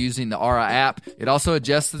frame using the Aura app. It also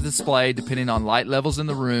adjusts the display depending on light levels in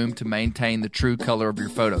the room to maintain the true color of your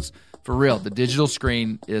photos. For real, the digital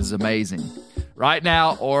screen is amazing. Right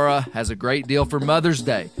now, Aura has a great deal for Mother's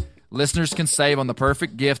Day. Listeners can save on the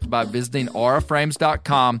perfect gift by visiting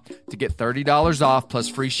auraframes.com to get $30 off plus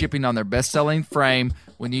free shipping on their best-selling frame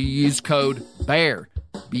when you use code BEAR,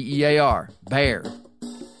 B-E-A-R, BEAR.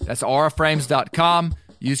 That's auraframes.com.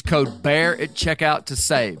 Use code BEAR at checkout to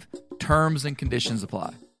save. Terms and conditions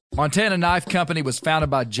apply. Montana Knife Company was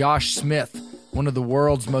founded by Josh Smith, one of the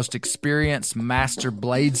world's most experienced master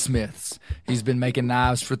bladesmiths. He's been making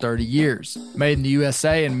knives for 30 years. Made in the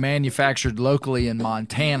USA and manufactured locally in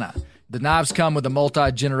Montana. The knives come with a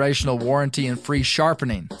multi-generational warranty and free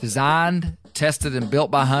sharpening. Designed, tested, and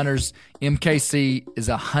built by hunters, MKC is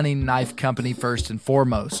a hunting knife company first and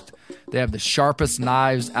foremost. They have the sharpest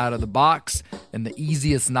knives out of the box and the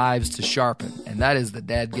easiest knives to sharpen. And that is the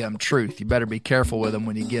dadgum truth. You better be careful with them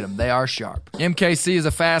when you get them. They are sharp. MKC is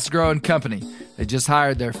a fast-growing company. They just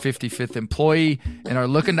hired their 55th employee and are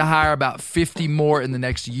looking to hire about 50 more in the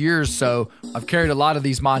next year or so. I've carried a lot of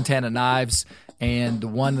these Montana knives, and the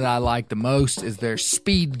one that I like the most is their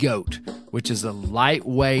Speed Goat, which is a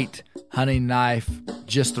lightweight hunting knife,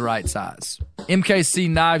 just the right size. MKC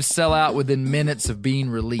knives sell out within minutes of being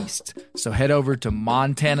released, so head over to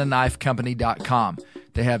montanaknifecompany.com.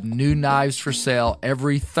 They have new knives for sale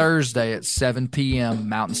every Thursday at 7 p.m.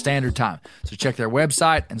 Mountain Standard Time, so check their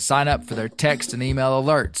website and sign up for their text and email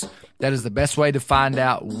alerts. That is the best way to find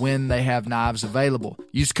out when they have knives available.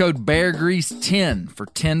 Use code BEARGREASE10 for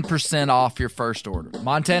 10% off your first order.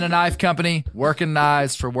 Montana Knife Company, working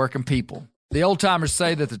knives for working people. The old-timers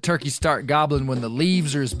say that the turkeys start gobbling when the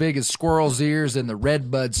leaves are as big as squirrels' ears and the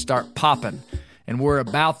red buds start popping. And we're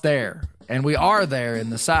about there, and we are there in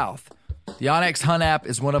the South. The onX Hunt app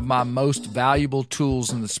is one of my most valuable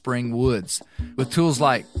tools in the spring woods. With tools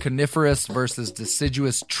like coniferous versus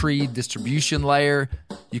deciduous tree distribution layer,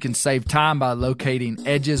 you can save time by locating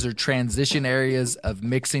edges or transition areas of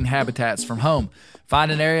mixing habitats from home.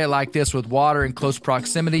 Find an area like this with water in close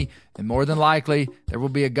proximity, and more than likely, there will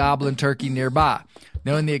be a gobbling turkey nearby.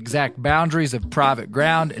 Knowing the exact boundaries of private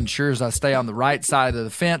ground ensures I stay on the right side of the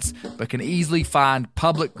fence, but can easily find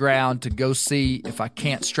public ground to go see if I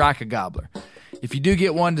can't strike a gobbler. If you do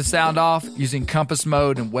get one to sound off, using compass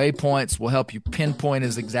mode and waypoints will help you pinpoint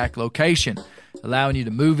his exact location, allowing you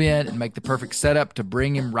to move in and make the perfect setup to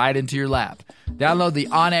bring him right into your lap. Download the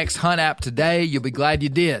onX Hunt app today. You'll be glad you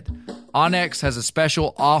did. onX has a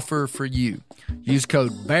special offer for you. Use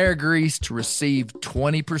code BEARGREASE to receive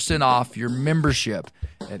 20% off your membership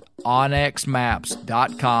at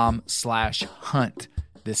onxmaps.com/hunt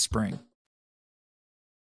this spring.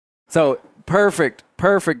 So perfect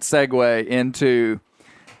segue into,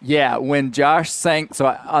 when Josh sang,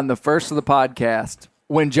 on the first of the podcast,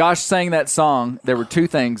 when Josh sang that song, there were two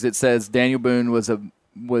things. It says Daniel Boone was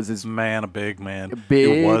his man, a big man.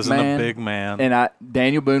 He wasn't man, a big man. And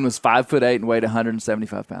Daniel Boone was 5'8" and weighed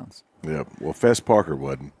 175 pounds. Yeah. Well, Fess Parker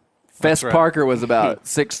wasn't. Fess Parker was about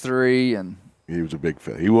 6'3", and he was a big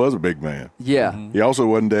man. Yeah. He also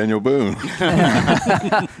wasn't Daniel Boone.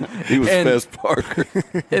 He was Fess Parker.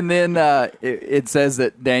 And then it says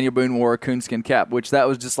that Daniel Boone wore a coonskin cap, which that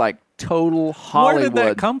was just like total Hollywood. Where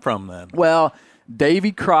did that come from then? Well,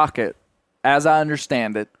 Davy Crockett, as I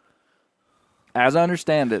understand it.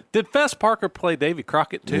 Did Fess Parker play Davy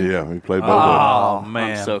Crockett too? Yeah, he played both of them. Oh,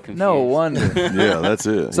 man. I'm so confused. No wonder. Yeah, that's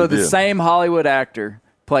it. So the same Hollywood actor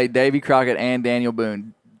played Davy Crockett and Daniel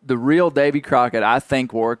Boone. The real Davy Crockett, I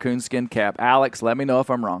think, wore a coonskin cap. Alex, let me know if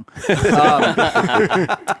I'm wrong.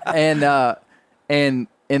 And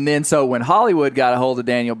then so when Hollywood got a hold of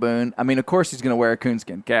Daniel Boone, I mean, of course he's going to wear a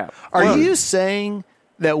coonskin cap. Are you saying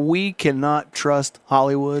that we cannot trust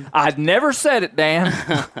Hollywood? I'd never said it, Dan.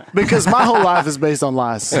 Because my whole life is based on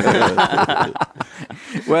lies.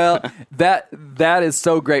 Well, that is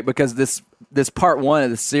so great because this part one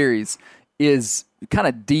of the series is kind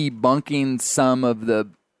of debunking some of the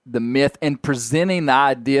myth and presenting the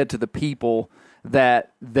idea to the people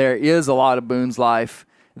that there is a lot of Boone's life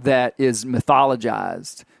that is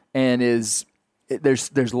mythologized and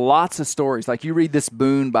there's lots of stories. Like you read this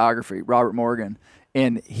Boone biography, Robert Morgan,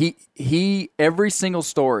 and he every single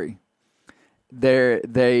story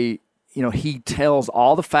he tells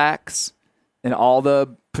all the facts and all the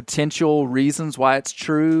potential reasons why it's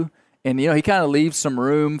true, and he kind of leaves some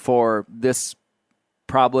room for this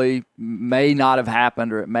probably may not have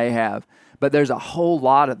happened or it may have, but there's a whole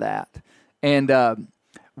lot of that. And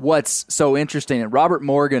what's so interesting, and Robert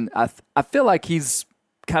Morgan, I feel like he's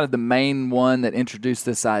kind of the main one that introduced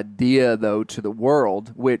this idea though to the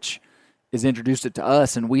world, which is introduced it to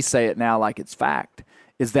us, and we say it now like it's fact,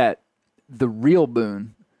 is that the real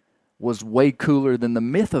Boone was way cooler than the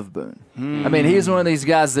myth of Boone. I mean, he's one of these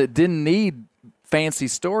guys that didn't need fancy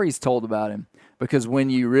stories told about him, because when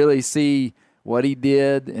you really see what he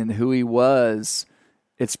did and who he was,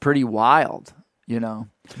 it's pretty wild,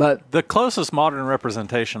 But the closest modern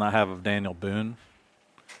representation I have of Daniel Boone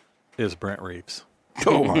is Brent Reeves.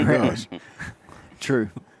 Oh my gosh.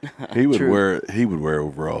 True. He would wear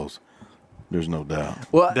overalls. There's no doubt.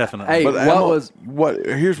 Well, definitely. Hey, but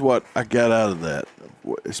here's what I got out of that,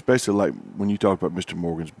 especially like when you talked about Mr.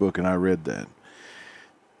 Morgan's book, and I read that.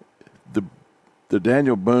 The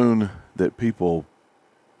Daniel Boone that people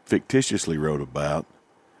fictitiously wrote about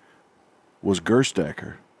was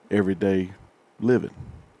Gerstacker, everyday living.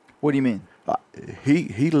 What do you mean?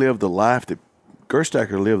 He lived the life that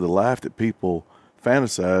Gerstacker lived the life that people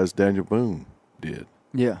fantasized Daniel Boone did.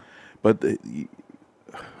 Yeah. But I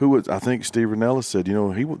think Steve Rinella said,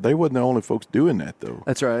 they wasn't the only folks doing that though.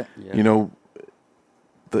 That's right. Yeah.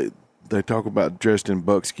 They talk about dressed in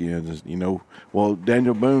buckskins, well,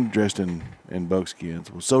 Daniel Boone dressed in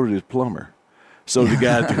buckskins. Well, so did his plumber. So did the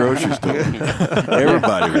guy at the grocery store.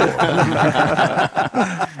 Everybody wore.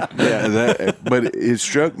 But it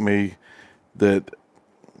struck me that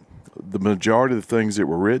the majority of the things that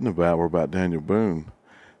were written about were about Daniel Boone,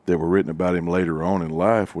 that were written about him later on in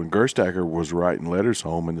life when Gerstacker was writing letters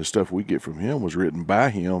home, and the stuff we get from him was written by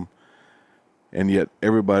him. And yet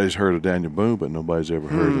everybody's heard of Daniel Boone, but nobody's ever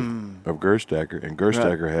heard of Gerstacker. And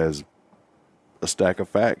Gerstacker has a stack of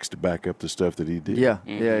facts to back up the stuff that he did. Yeah,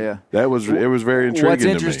 yeah. It was very intriguing. What's to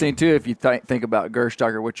me. interesting too, if you think about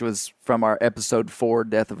Gerstacker, which was from our episode 4,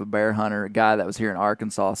 Death of a Bear Hunter, a guy that was here in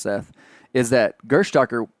Arkansas, Seth, is that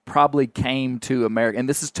Gerstacker probably came to America, and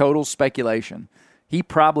this is total speculation. He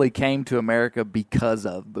probably came to America because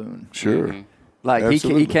of Boone. Sure. Mm-hmm. Like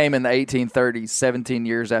he came in the 1830s, 17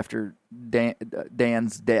 years after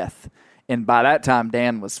Dan's death, and by that time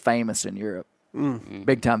Dan was famous in Europe.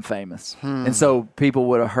 Big time famous. And so people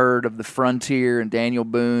would have heard of the frontier and Daniel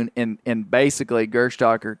Boone, and basically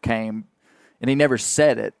Gerstacker came, and he never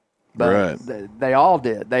said it, but they all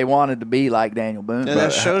did. They wanted to be like Daniel Boone. And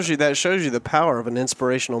that shows you the power of an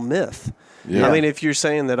inspirational myth. Yeah. I mean, if you're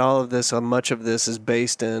saying that all of this, much of this is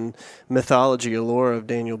based in mythology or lore of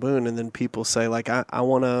Daniel Boone, and then people say like, I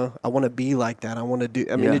wanna be like that. I want to do.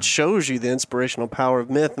 I mean, it shows you the inspirational power of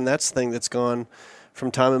myth, and that's the thing that's gone from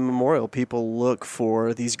time immemorial. People look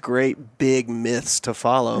for these great big myths to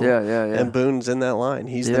follow. Yeah. And Boone's in that line.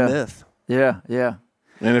 He's the myth. Yeah.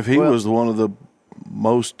 And if he was one of the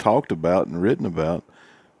most talked about and written about,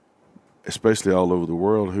 especially all over the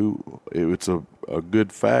world, it's a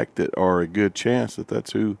good fact that, or a good chance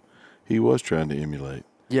that's who he was trying to emulate.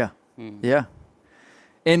 Yeah. Yeah.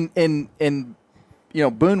 And you know,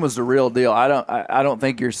 Boone was the real deal. I don't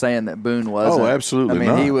think you're saying that Boone wasn't. Oh, absolutely I mean,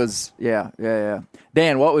 not. he was. Yeah.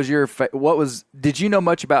 Dan, what was? Did you know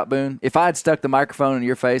much about Boone? If I had stuck the microphone in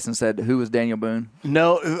your face and said, "Who was Daniel Boone?"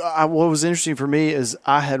 No. What was interesting for me is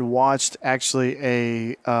I had watched actually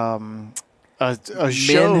a show,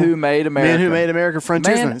 Men Who Made America. Men Who Made America,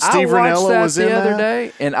 Frontiersmen. Man, Steve I watched Rinella that was in the other that.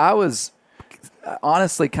 day, and I was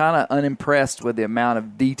honestly kind of unimpressed with the amount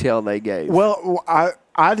of detail they gave. Well,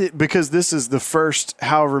 I did, because this is the first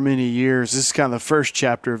however many years. This is kind of the first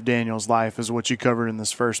chapter of Daniel's life, is what you covered in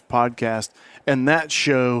this first podcast, and that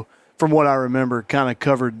show, from what I remember, kind of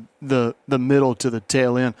covered the middle to the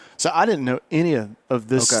tail end. So I didn't know any of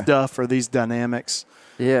this stuff or these dynamics.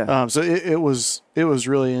 Yeah. So it was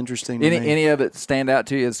really interesting to me. Any of it stand out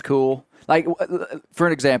to you as cool? Like, for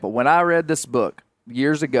an example, when I read this book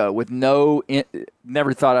years ago with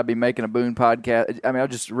never thought I'd be making a Boone podcast. I mean, I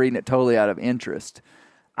was just reading it totally out of interest.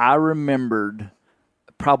 I remembered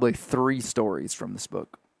probably 3 stories from this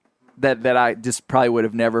book that I just probably would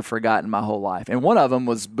have never forgotten my whole life. And one of them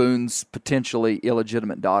was Boone's potentially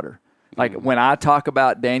illegitimate daughter. Like, when I talk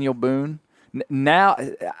about Daniel Boone, now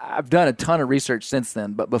I've done a ton of research since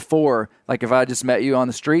then, but before, like if I just met you on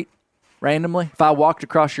the street randomly, if I walked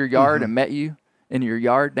across your yard and met you in your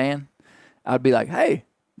yard, Dan, I'd be like, "Hey,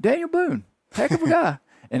 Daniel Boone, heck of a guy."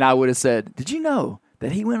 And I would have said, "Did you know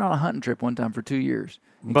that he went on a hunting trip one time for 2 years?"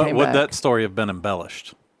 But would that story have been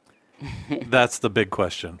embellished? That's the big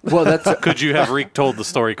question. Well, could you have retold the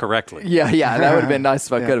story correctly? Yeah, that would have been nice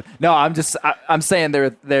if I could have. No, I'm saying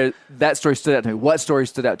that story stood out to me. What story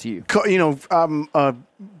stood out to you? You know,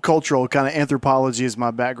 cultural kind of anthropology is my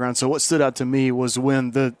background. So what stood out to me was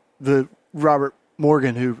when the Robert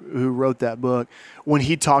Morgan, who wrote that book, when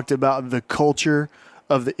he talked about the culture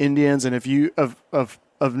of the Indians and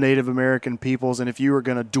of Native American peoples, and if you were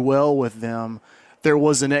going to dwell with them, there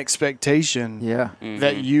was an expectation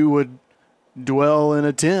that you would dwell in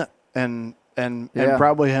a tent and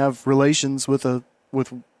probably have relations with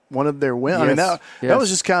one of their women. Yes. I mean, that was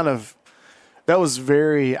just kind of, that was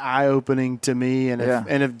very eye-opening to me. And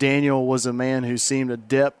if Daniel was a man who seemed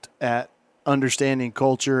adept at understanding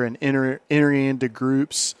culture and entering into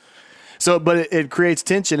groups. So, but it creates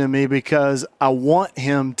tension in me because I want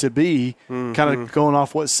him to be, kind of going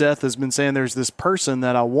off what Seth has been saying, there's this person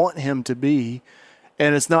that I want him to be.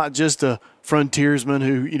 And it's not just a frontiersman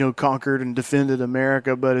who, you know, conquered and defended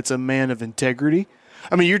America, but it's a man of integrity.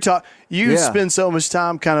 I mean, you spend so much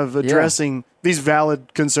time kind of addressing these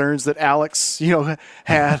valid concerns that Alex, you know,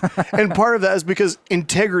 had. And part of that is because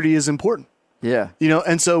integrity is important. Yeah. You know,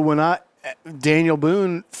 and so when Daniel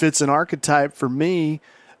Boone fits an archetype for me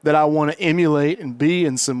that I want to emulate and be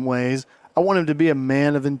in some ways. I want him to be a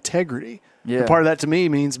man of integrity. Yeah. And part of that to me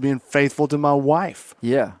means being faithful to my wife.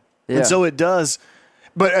 Yeah. And so it does.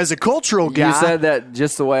 But as a cultural guy. You said that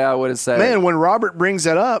just the way I would have said it. Man, when Robert brings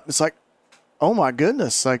that up, it's like, oh my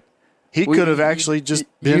goodness. Like, he could have actually just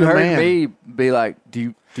been a man. You heard me be like,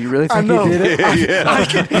 do you really think he did it?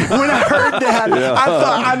 When I heard that, I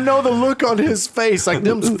thought, I know the look on his face, like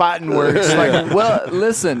them's fighting words. Like, well,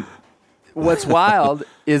 listen, what's wild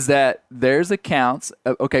is that there's accounts.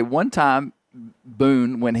 Okay, one time,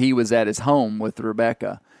 Boone, when he was at his home with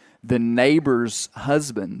Rebecca, the neighbor's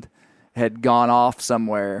husband had gone off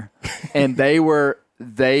somewhere, and they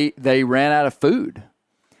ran out of food.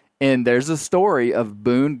 And there's a story of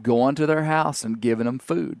Boone going to their house and giving them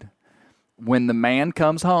food. When the man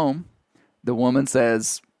comes home, the woman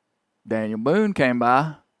says, Daniel Boone came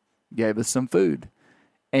by, gave us some food.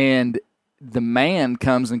 And the man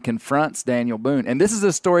comes and confronts Daniel Boone. And this is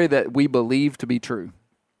a story that we believe to be true.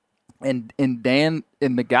 And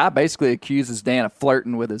the guy basically accuses Dan of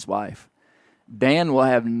flirting with his wife. Dan will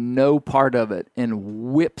have no part of it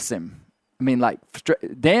and whips him. I mean, like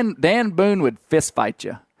Dan Boone would fist fight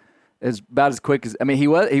you about as quick as. I mean, he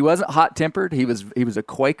wasn't hot tempered. He was a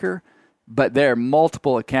Quaker, but there are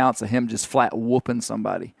multiple accounts of him just flat whooping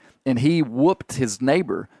somebody, and he whooped his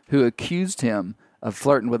neighbor who accused him of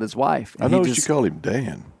flirting with his wife. I know you call him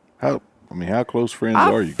Dan. How close friends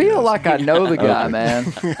are you? I feel guys? like I know the guy,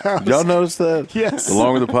 man. Y'all notice that? Yes. The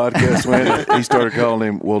longer the podcast went, he started calling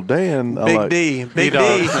him, well, Dan. Big D. Big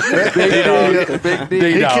D. Big D.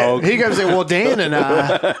 D-Dog. He comes in, well, Dan and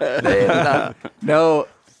I. No,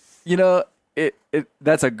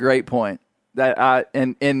 that's a great point.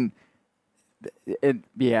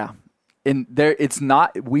 It's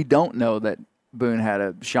not. We don't know that Boone had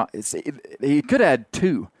a Shawnee. He could have had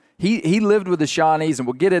two. He lived with the Shawnees, and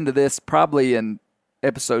we'll get into this probably in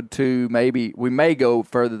episode 2. Maybe we may go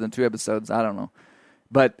further than 2 episodes. I don't know,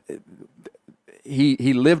 but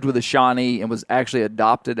he lived with a Shawnee and was actually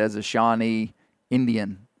adopted as a Shawnee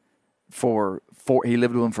Indian he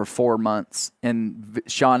lived with him for 4 months, and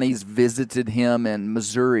Shawnees visited him in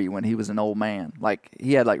Missouri when he was an old man. Like,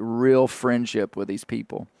 he had like real friendship with these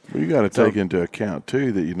people. Well, you got to take into account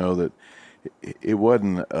too that that it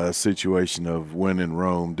wasn't a situation of when in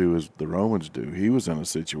Rome do as the Romans do. He was in a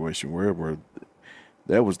situation where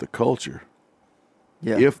that was the culture.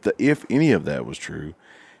 Yeah. If any of that was true,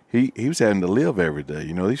 he was having to live every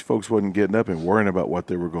day. These folks wasn't getting up and worrying about what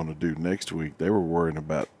they were going to do next week. They were worrying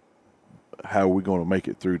about how are we going to make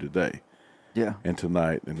it through today, and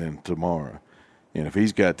tonight, and then tomorrow. And if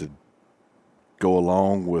he's got to go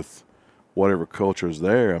along with whatever culture is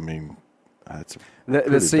there, I mean, that's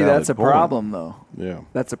a problem, though. Yeah,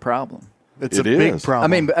 that's a problem. It's a big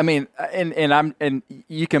problem. I mean, and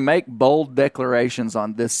you can make bold declarations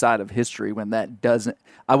on this side of history when that doesn't.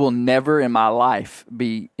 I will never in my life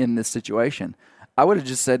be in this situation. I would have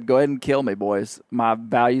just said, "Go ahead and kill me, boys. My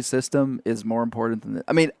value system is more important than this."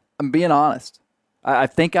 I mean, I'm being honest. I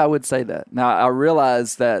think I would say that. Now, I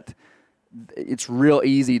realize that it's real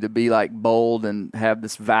easy to be like bold and have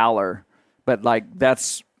this valor, but like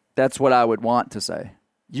that's what I would want to say.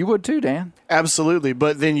 You would too, Dan. Absolutely,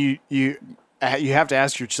 but then you have to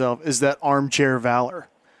ask yourself: is that armchair valor?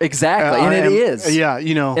 Exactly, and it is. Yeah,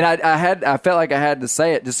 And I felt like I had to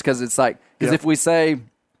say it just because it's like if we say,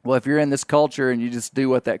 well, if you're in this culture and you just do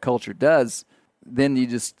what that culture does, then you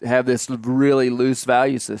just have this really loose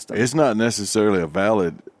value system. It's not necessarily a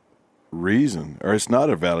valid reason, or it's not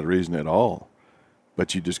a valid reason at all.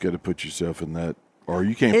 But you just got to put yourself in that, or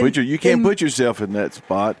you can't put yourself in that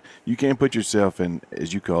spot. You can't put yourself in,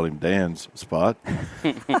 as you call him, Dan's spot,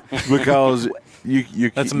 because you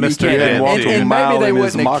that's you Mr. can't Dan. walk a And mile maybe they in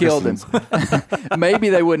his wouldn't have killed him. moccasins. Maybe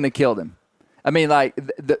they wouldn't have killed him. I mean, like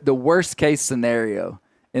the worst case scenario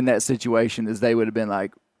in that situation is they would have been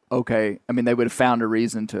like, okay, I mean, they would have found a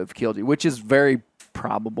reason to have killed you, which is very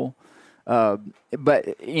probable.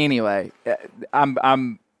 But anyway,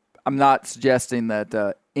 I'm not suggesting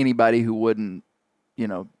that anybody who wouldn't,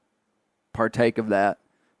 partake of that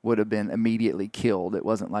would have been immediately killed. It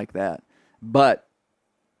wasn't like that. But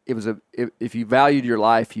it was if you valued your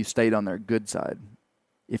life, you stayed on their good side.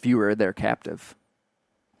 If you were their captive,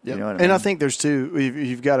 yeah. You know what I mean? And I think there's too.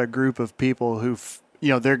 You've got a group of people who,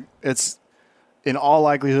 it's. In all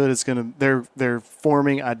likelihood, they're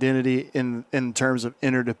forming identity in terms of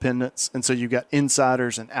interdependence, and so you've got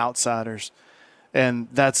insiders and outsiders, and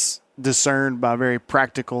that's discerned by very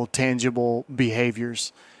practical, tangible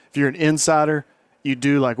behaviors. If you're an insider, you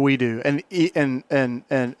do like we do, and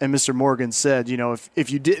Mr. Morgan said, if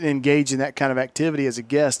you didn't engage in that kind of activity as a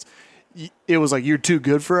guest, it was like you're too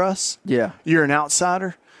good for us. Yeah, you're an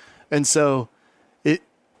outsider, and so.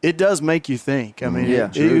 It does make you think. I mean,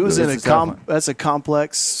 it was that's a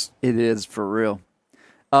complex. It is for real.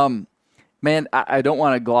 Man, I don't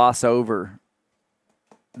want to gloss over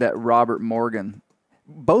that Robert Morgan.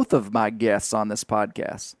 Both of my guests on this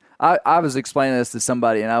podcast, I was explaining this to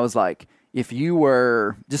somebody, and I was like, if you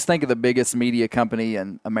were, just think of the biggest media company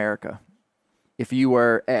in America. If you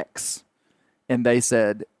were X, and they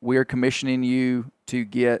said, we're commissioning you to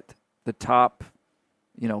get the top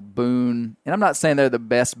Boone, and I'm not saying they're the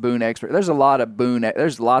best Boone expert. There's lots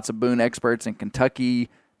of Boone experts in Kentucky.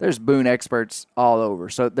 There's Boone experts all over.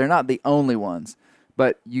 So they're not the only ones.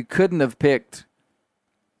 But you couldn't have picked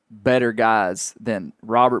better guys than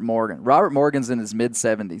Robert Morgan. Robert Morgan's in his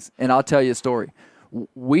mid-70s, and I'll tell you a story.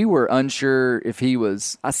 we were unsure if he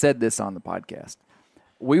was. I said this on the podcast.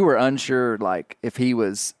 We were unsure, like, if he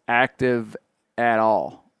was active at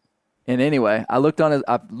all. And anyway, I looked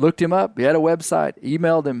him up. He had a website.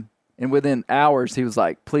 Emailed him, and within hours, he was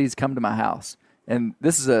like, "Please come to my house." And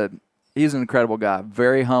he's an incredible guy,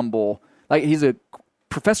 very humble. Like, he's a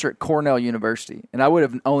professor at Cornell University, and I would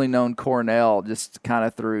have only known Cornell just kind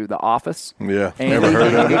of through The Office. Yeah, never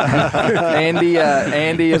heard of it.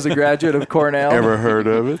 Andy is a graduate of Cornell. Ever heard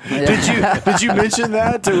of it? Yeah. Did you mention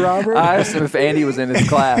that to Robert? I asked him if Andy was in his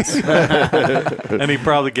class, and he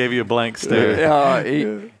probably gave you a blank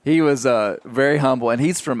stare. He was very humble, and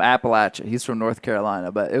he's from Appalachia. He's from North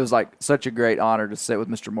Carolina, but it was like such a great honor to sit with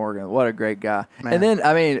Mr. Morgan. What a great guy. Man. And then,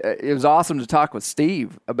 I mean, it was awesome to talk with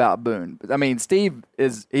Steve about Boone. I mean, Steve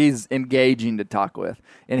he's engaging to talk with,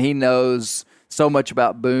 and he knows so much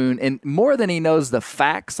about Boone, and more than he knows the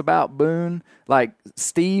facts about Boone, like,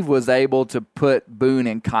 Steve was able to put Boone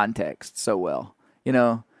in context so well, you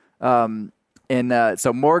know.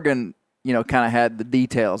 So Morgan, you know, kind of had the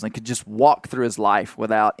details and could just walk through his life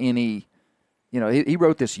without any, you know, he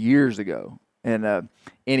wrote this years ago. And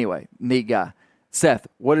anyway, neat guy. Seth,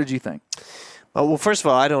 what did you think? Well, first of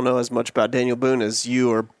all, I don't know as much about Daniel Boone as you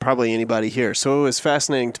or probably anybody here. So it was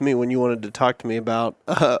fascinating to me when you wanted to talk to me about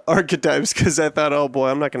archetypes, because I thought, oh boy,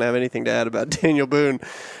 I'm not going to have anything to add about Daniel Boone.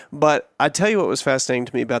 But I tell you what was fascinating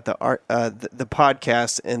to me about the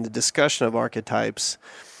podcast and the discussion of archetypes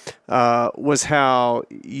was how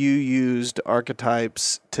you used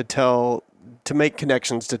archetypes to make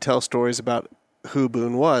connections, to tell stories about who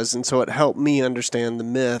Boone was. And so it helped me understand the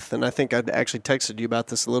myth. And I think I'd actually texted you about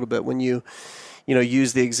this a little bit when you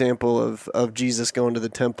use the example of Jesus going to the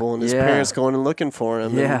temple and his parents going and looking for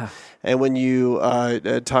him. Yeah. And when you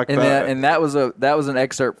talk about and that was an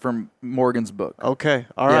excerpt from Morgan's book. Okay.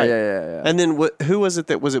 All right. Yeah. And then who was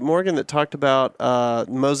it was it Morgan that talked about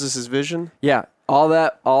Moses' vision? Yeah. All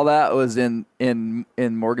that was in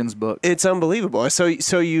Morgan's book. It's unbelievable. So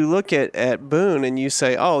you look at Boone and you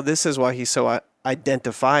say, oh, this is why he's so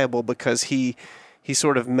identifiable, because he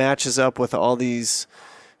sort of matches up with all these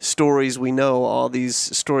stories we know, all these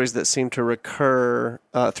stories that seem to recur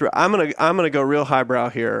through. I'm gonna go real highbrow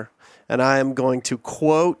here, and I am going to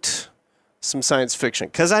quote some science fiction,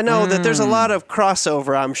 because I know that there's a lot of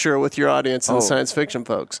crossover, I'm sure, with your audience and the science fiction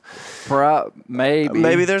folks.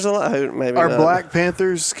 Maybe there's a lot. Maybe Are not. Black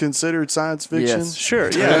Panthers considered science fiction? Yes, sure.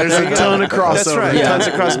 Yeah, there's a ton of crossover. That's right. Tons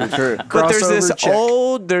of crossover. True. But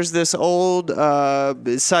Crossover, there's this old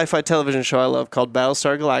sci-fi television show I love called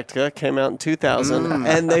Battlestar Galactica. Came out in 2000,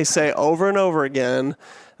 and they say over and over again,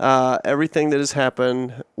 everything that has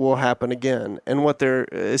happened will happen again. And what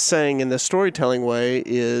they're saying in the storytelling way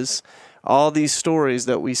is, all these stories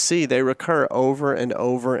that we see, they recur over and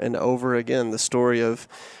over and over again. The story of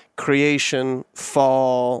creation,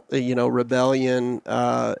 fall, rebellion,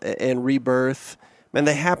 and rebirth. And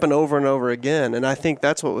they happen over and over again. And I think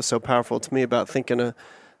that's what was so powerful to me about thinking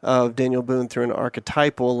of Daniel Boone through an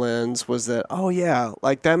archetypal lens, was that, oh yeah,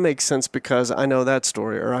 like that makes sense because I know that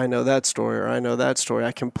story, or I know that story, or I know that story.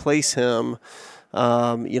 I can place him,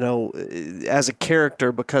 as a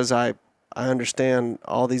character because I understand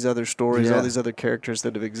all these other stories, all these other characters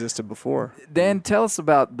that have existed before. Dan, tell us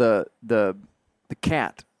about the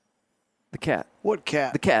cat. The cat. What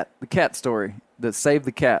cat? The cat story. The Save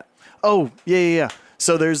the Cat. Oh, yeah.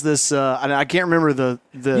 So there's this, and I can't remember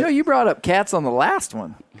the. You brought up cats on the last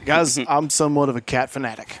one. Guys, I'm somewhat of a cat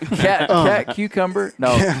fanatic. Cat cucumber?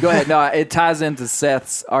 No, go ahead. No, it ties into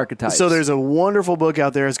Seth's archetypes. So there's a wonderful book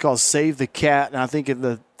out there. It's called Save the Cat, and I think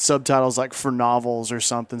the subtitle's like For Novels or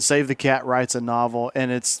something. Save the Cat writes a novel, and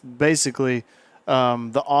it's basically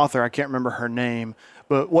the author, I can't remember her name,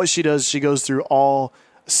 but what she does, she goes through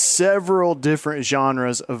several different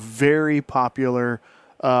genres of very popular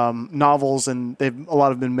novels, and a lot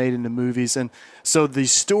have been made into movies. And so the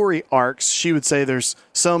story arcs, she would say there's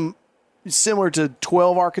some similar to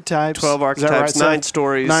 12 archetypes. 12 archetypes, right? 9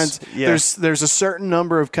 stories. There's a certain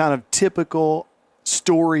number of kind of typical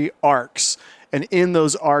story arcs, and in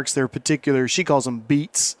those arcs there are particular, she calls them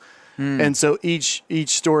beats. And so each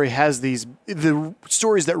story has the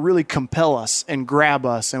stories that really compel us and grab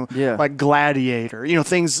us, and like Gladiator,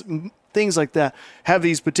 things like that have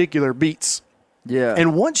these particular beats. Yeah.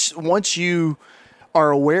 And once you are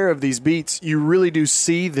aware of these beats, you really do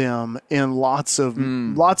see them in lots of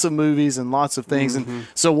movies and lots of things. Mm-hmm. And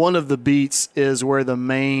so one of the beats is where the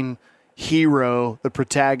main hero, the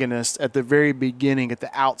protagonist, at the very beginning, at the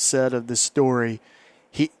outset of the story,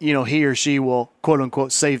 he or she will quote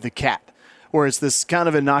unquote save the cat, where it's this kind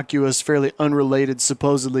of innocuous, fairly unrelated,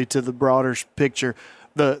 supposedly to the broader picture.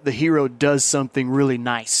 The hero does something really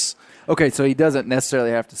nice. Okay, so he doesn't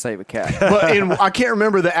necessarily have to save a cat. But I can't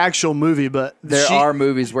remember the actual movie, but There are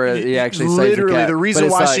movies where he actually saves a cat. literally the reason But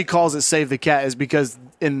it's why like, she calls it "Save the Cat" is because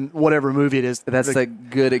in whatever movie it is, that's a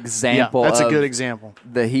good example. that's a of good example.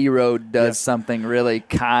 The hero does something really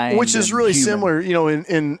kind, Which is and really human. similar,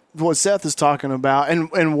 in what Seth is talking about,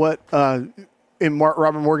 and what in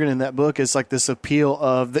Robert Morgan in that book is like this appeal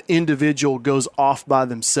of the individual goes off by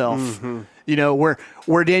themselves.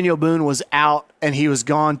 Where Daniel Boone was out and he was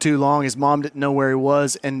gone too long, his mom didn't know where he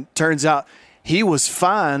was, and turns out he was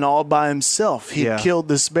fine all by himself. He killed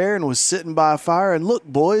this bear and was sitting by a fire, and look,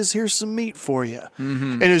 boys, here's some meat for you.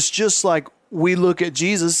 And it's just like we look at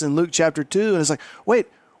Jesus in Luke chapter 2, and it's like, wait,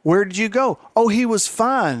 where did you go? Oh, he was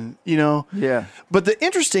fine, Yeah. But the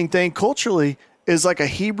interesting thing culturally is like a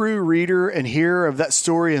Hebrew reader and hearer of that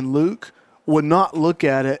story in Luke would not look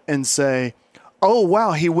at it and say, oh,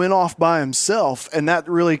 wow, he went off by himself. And that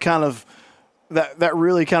really kind of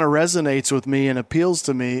resonates with me and appeals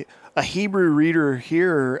to me. A Hebrew reader or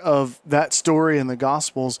hearer of that story in the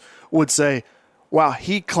Gospels would say, wow,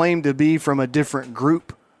 he claimed to be from a different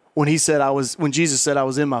group when Jesus said I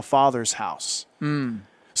was in my Father's house.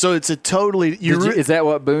 So it's a totally is that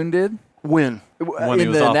what Boone did? When he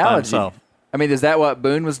was off by himself. I mean, is that what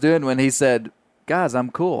Boone was doing when he said, guys, I'm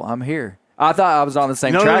cool, I'm here? I thought I was on the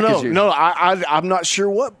same track as you. No, I'm not sure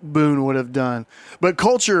what Boone would have done. But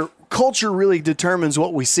culture really determines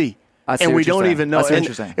what we see. And we don't even know. That's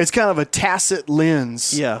interesting. It's kind of a tacit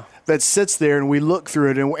lens that sits there, and we look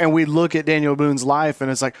through it, and we look at Daniel Boone's life,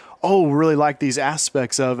 and it's like, oh, we really like these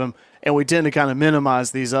aspects of him, and we tend to kind of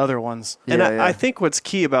minimize these other ones. I think what's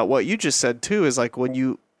key about what you just said, too, is like when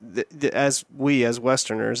you – as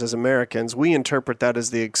Westerners, as Americans, we interpret that as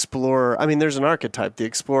the explorer. I mean, there's an archetype, the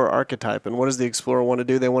explorer archetype. And what does the explorer want to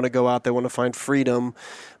do? They want to go out. They want to find freedom.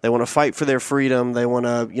 They want to fight for their freedom. They want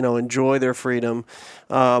to, enjoy their freedom.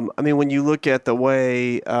 I mean, when you look at the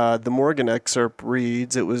way the Morgan excerpt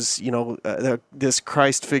reads, it was, this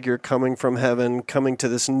Christ figure coming from heaven, coming to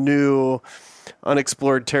this new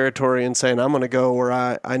unexplored territory and saying, I'm going to go where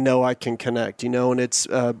I know I can connect, and it's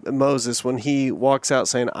Moses when he walks out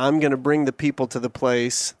saying, I'm going to bring the people to the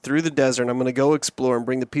place through the desert. I'm going to go explore and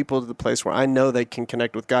bring the people to the place where I know they can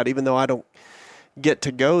connect with God, even though I don't get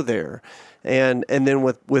to go there. And then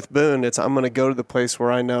with Boone, it's I'm going to go to the place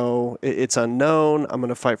where I know it's unknown. I'm going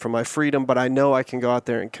to fight for my freedom, but I know I can go out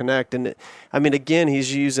there and connect. And again,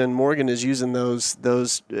 Morgan is using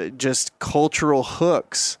those just cultural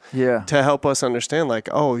hooks to help us understand. Like,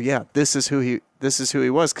 oh yeah, this is who he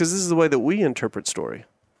was, because this is the way that we interpret story.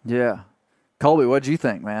 Yeah, Colby, what do you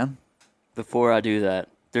think, man? Before I do that,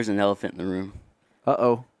 there's an elephant in the room.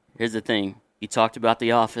 Uh-oh. Here's the thing: you talked about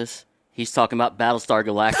The Office. He's talking about Battlestar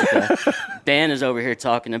Galactica. Dan is over here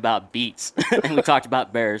talking about beats. And we talked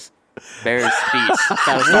about bears. Bears, beats.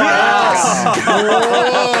 Whoa!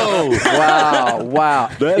 Wow!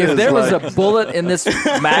 If there was a bullet in this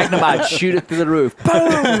Magnum, I'd shoot it through the roof.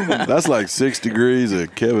 Boom! That's like 6 degrees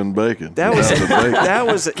of Kevin Bacon. That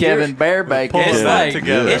was Kevin Bear Bacon.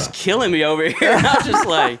 It's killing me over here. I'm just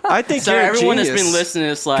like, I think so everyone that's been listening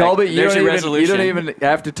is like, Colby, there's a resolution. You don't even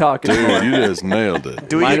have to talk anymore. Dude, you just nailed it.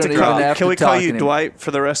 Do we get to call? Can we call you Dwight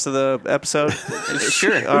for the rest of the episode?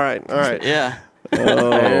 Sure. All right. Yeah.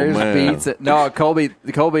 There's man. beats. No, Colby,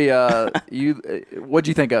 you. What'd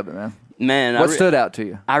you think of it, man? Man, what stood out to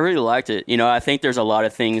you? I really liked it. I think there's a lot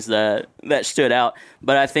of things that stood out,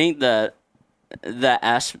 but I think that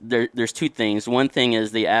there's two things. One thing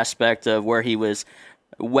is the aspect of where he was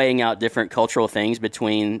weighing out different cultural things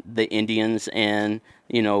between the Indians and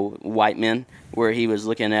white men, where he was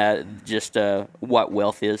looking at just what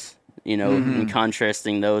wealth is. And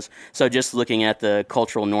contrasting those. So just looking at the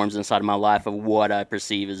cultural norms inside of my life of what I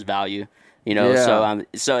perceive as value, so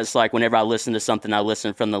it's like whenever I listen to something, I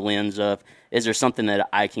listen from the lens of, is there something that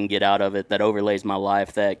I can get out of it that overlays my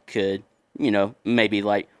life that could, maybe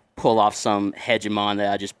like pull off some hegemon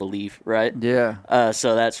that I just believe, right? Yeah.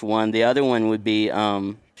 So that's one. The other one would be,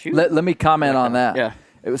 let me comment on that. Yeah.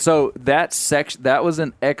 So that section, that was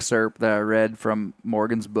an excerpt that I read from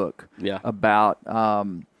Morgan's book about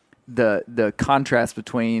the contrast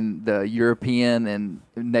between the European and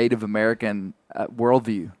Native American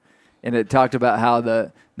worldview. And it talked about how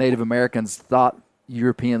the Native Americans thought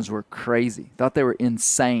Europeans were crazy, thought they were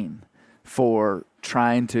insane for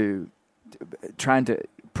trying to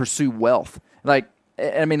pursue wealth. Like,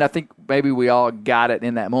 I mean, I think maybe we all got it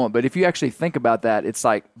in that moment. But if you actually think about that, it's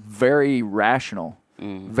like very rational,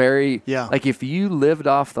 very like if you lived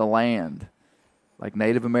off the land like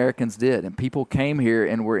Native Americans did, and people came here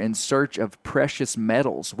and were in search of precious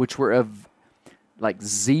metals, which were of like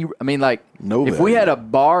zero. I mean, like no if we had a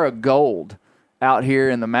bar of gold out here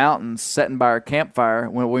in the mountains, sitting by our campfire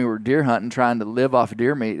when we were deer hunting, trying to live off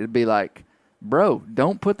deer meat, it'd be like, bro,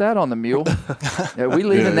 don't put that on the mule. We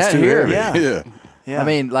leaving that here. Yeah. I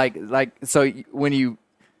mean, so when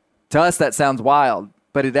to us that sounds wild,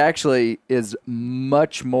 but it actually is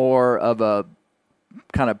much more of a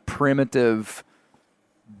kind of primitive,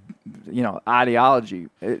 ideology.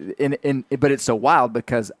 But it's so wild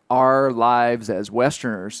because our lives as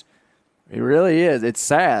Westerners, it really is. It's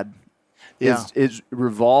sad. Yeah. It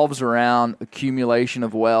revolves around accumulation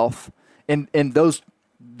of wealth. And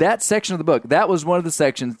that section of the book, that was one of the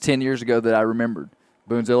sections 10 years ago that I remembered.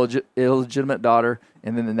 Boone's illegitimate daughter,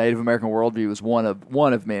 and then the Native American worldview was one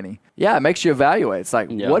of many. Yeah, it makes you evaluate. It's like,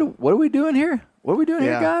 what are we doing here? What are we doing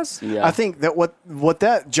here, guys? Yeah. I think that what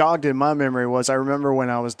that jogged in my memory was, I remember when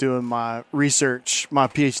I was doing my research, my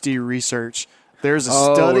PhD research, there's a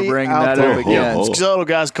study out there. Yeah, so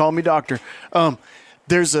guys, call me doctor.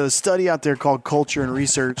 There's a study out there called Culture and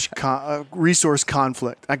Research Resource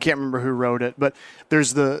Conflict. I can't remember who wrote it, but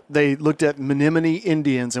they looked at Menominee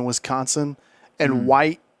Indians in Wisconsin and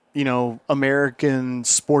white, American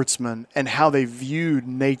sportsmen and how they viewed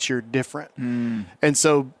nature different. And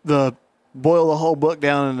so boil the whole book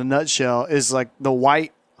down in a nutshell is like the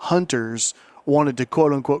white hunters wanted to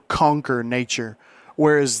quote unquote conquer nature,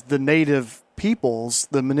 whereas the native peoples,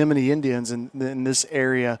 the Menominee Indians in this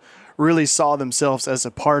area, really saw themselves as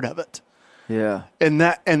a part of it. Yeah.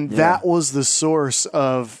 That was the source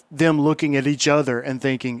of them looking at each other and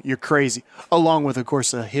thinking, you're crazy, along with, of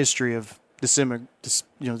course, a history of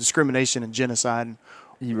discrimination and genocide and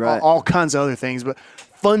all kinds of other things. But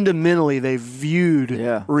fundamentally, they viewed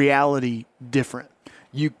reality different.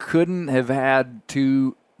 You couldn't have had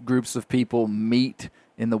two groups of people meet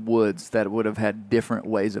in the woods that would have had different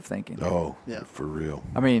ways of thinking. Oh, yeah, for real.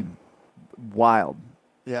 I mean, wild.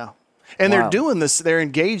 Yeah. And they're doing this. They're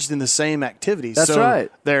engaged in the same activities. That's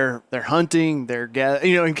right. They're hunting. They're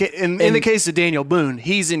in the case of Daniel Boone,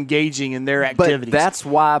 he's engaging in their activities. But that's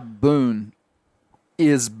why Boone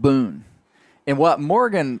is Boone. And what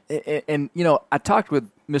Morgan and I talked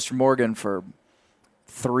with Mr. Morgan for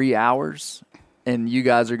 3 hours, and you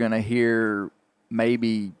guys are going to hear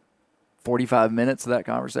maybe 45 minutes of that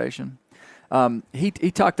conversation.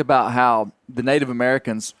 He talked about how the Native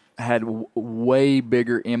Americans had way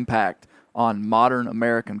bigger impact on modern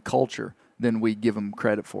American culture than we give them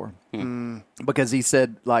credit for. Because he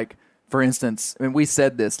said, like, for instance, we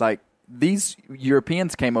said this, like, these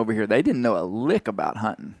Europeans came over here, they didn't know a lick about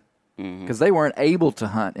hunting because they weren't able to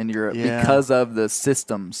hunt in Europe because of the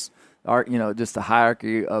systems, just the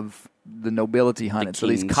hierarchy of the nobility hunting. So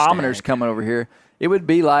these commoners coming over here, it would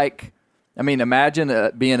be like,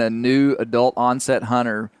 imagine being a new adult onset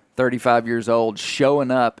hunter, 35 years old,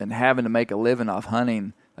 showing up and having to make a living off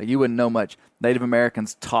hunting. Like, you wouldn't know much. Native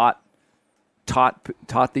Americans taught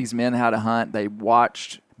these men how to hunt. They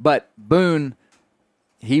watched. But Boone,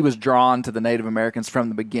 he was drawn to the Native Americans from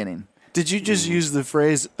the beginning. Did you just use the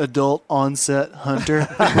phrase adult onset hunter?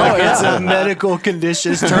 It's a medical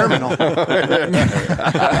condition. It's terminal.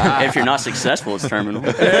 If you're not successful, it's terminal.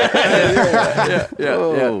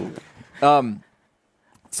 Yeah.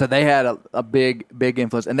 So they had a big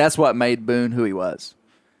influence, and that's what made Boone who he was.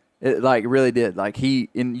 It really did.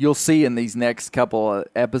 You'll see in these next couple of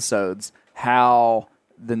episodes how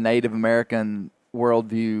the Native American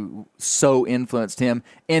worldview so influenced him.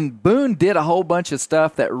 And Boone did a whole bunch of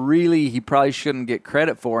stuff that really he probably shouldn't get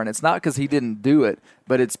credit for, and it's not because he didn't do it,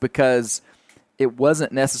 but it's because it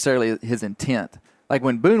wasn't necessarily his intent. Like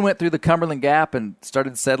when Boone went through the Cumberland Gap and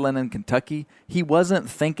started settling in Kentucky, he wasn't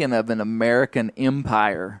thinking of an American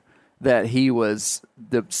empire that he was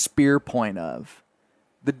the spear point of.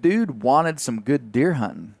 The dude wanted some good deer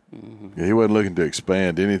hunting. Yeah, he wasn't looking to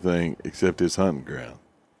expand anything except his hunting ground.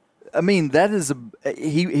 That is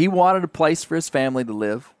he wanted a place for his family to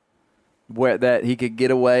live, where that he could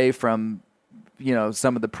get away from,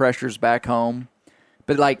 some of the pressures back home.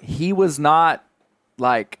 But he was not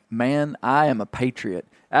like, man, I am a patriot.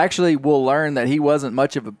 Actually, we'll learn that he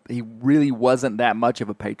really wasn't that much of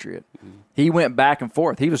a patriot. He went back and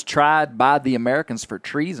forth. He was tried by the Americans for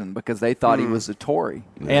treason because they thought he was a Tory,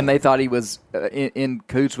 and they thought he was in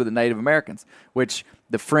cahoots with the Native Americans, which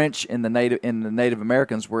the French and the Native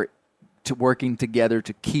Americans were working together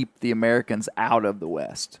to keep the Americans out of the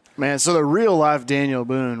West. Man, so the real life Daniel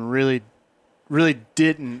Boone really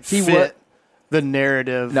didn't fit the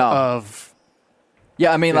narrative of.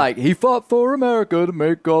 Yeah, he fought for America to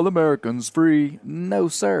make all Americans free. No,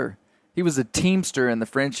 sir. He was a teamster in the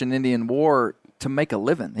French and Indian War to make a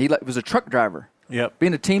living. He was a truck driver. Yep.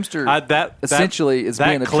 Being a teamster essentially is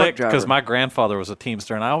being a truck driver. Because my grandfather was a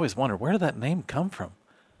teamster, and I always wondered, where did that name come from?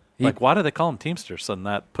 Why do they call them Teamsters? And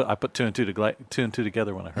I put two and two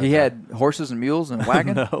together when I heard he that. had horses and mules and a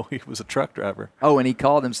wagon. No, he was a truck driver. Oh, and he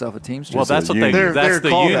called himself a Teamster. Well, that's what They're that's the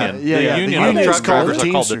called union. that. Yeah, the the union of union's truck called drivers the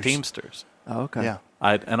are called the Teamsters. Teamsters. Oh, okay. Yeah.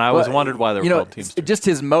 I always wondered why they were called Teamsters. Just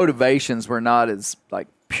his motivations were not as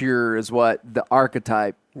pure as what the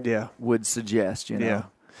archetype would suggest.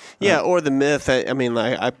 Yeah, or the myth. I mean,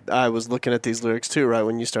 I was looking at these lyrics too, right,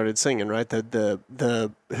 when you started singing, right?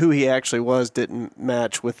 The who he actually was didn't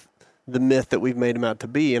match with the myth that we've made him out to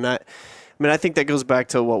be. And I think that goes back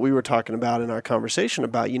to what we were talking about in our conversation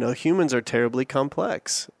about, humans are terribly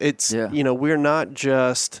complex. It's, we're not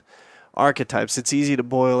just archetypes. It's easy to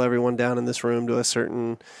boil everyone down in this room to a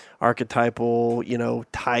certain archetypal,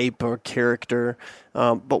 type or character.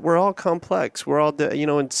 But we're all complex. We're all,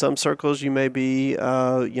 in some circles you may be,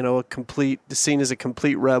 seen as a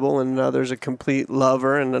complete rebel, and in others a complete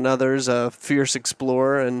lover, and in others a fierce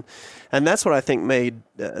explorer. And that's what I think made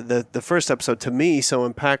the first episode to me so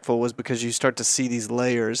impactful, was because you start to see these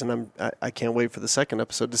layers, and I can't wait for the second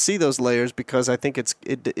episode to see those layers, because I think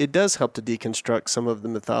it does help to deconstruct some of the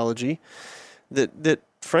mythology that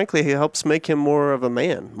frankly helps make him more of a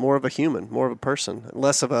man, more of a human, more of a person,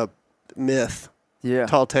 less of a myth. Yeah,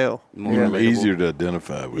 tall tale. More easier to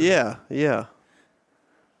identify with. Yeah.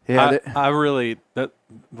 I really,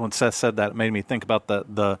 when Seth said that, it made me think about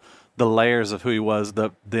the layers of who he was,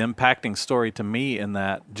 the impacting story to me in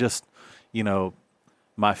that just,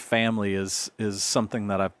 my family is something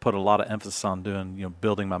that I've put a lot of emphasis on doing,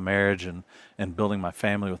 building my marriage and building my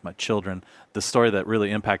family with my children. The story that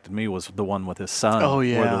really impacted me was the one with his son. Oh,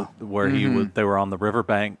 yeah. Where they were on the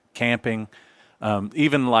riverbank camping.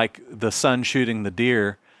 Even like the son shooting the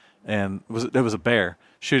deer, and it was a bear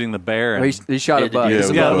shooting the bear. And he shot a buck.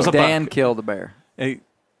 Yeah, it was a Dan buck. killed the bear.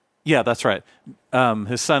 Yeah, that's right.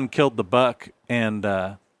 His son killed the buck, and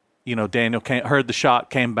Daniel heard the shot,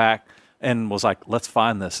 came back, and was like, "Let's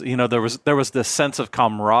find this." There was this sense of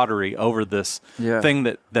camaraderie over this thing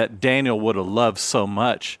that Daniel would have loved so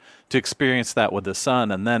much to experience that with his son,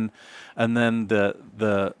 and then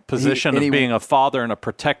the position of being a father and a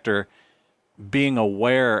protector, being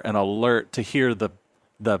aware and alert to hear the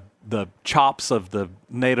chops of the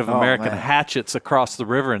Native American hatchets across the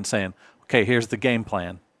river and saying, "Okay, here's the game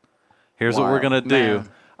plan. Here's what we're gonna do."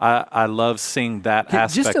 I love seeing that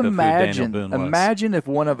aspect of who Daniel Boone was. Imagine if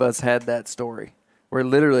one of us had that story, where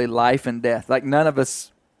literally life and death. Like none of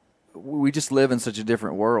us, we just live in such a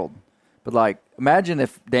different world. But imagine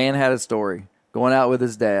if Dan had a story going out with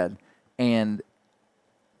his dad, and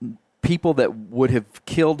people that would have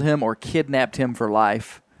killed him or kidnapped him for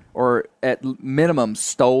life, or at minimum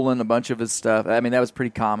stolen a bunch of his stuff. I mean, that was pretty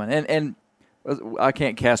common. And I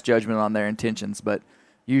can't cast judgment on their intentions, but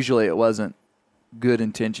usually it wasn't good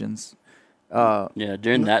intentions.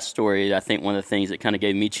 During that story, I think one of the things that kind of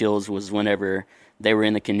gave me chills was whenever they were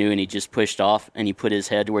in the canoe and he just pushed off and he put his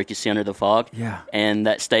head to where he could see under the fog. Yeah. And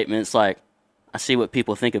that statement's like, I see what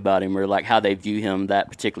people think about him, or like how they view him that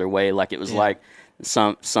particular way. Like it was like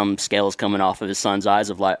some scales coming off of his son's eyes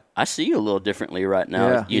of like, I see you a little differently right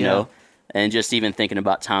now, you know? And just even thinking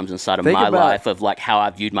about times inside of my life of like how I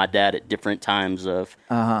viewed my dad at different times of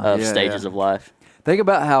stages of life. Think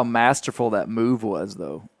about how masterful that move was,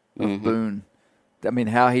 though, of Boone. I mean,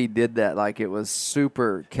 how he did that. Like, it was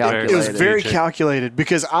super calculated. It was very calculated,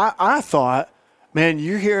 because I thought, man,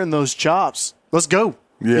 you're hearing those chops. Let's go.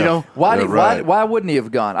 Yeah. Why wouldn't he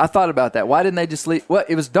have gone? I thought about that. Why didn't they just leave? Well,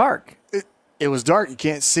 it was dark. It was dark. You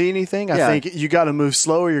can't see anything. I think you got to move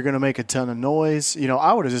slower. You're going to make a ton of noise.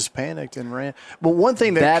 I would have just panicked and ran. But one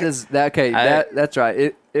thing that's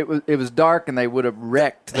right. It was dark, and they would have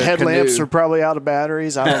wrecked. The headlamps canoe. were probably out of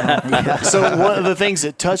batteries. I don't know. So one of the things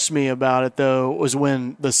that touched me about it, though, was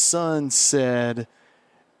when the son said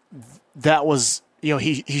that was,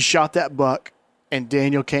 he shot that buck, and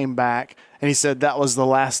Daniel came back, and he said that was the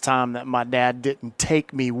last time that my dad didn't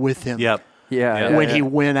take me with him. Yep. When he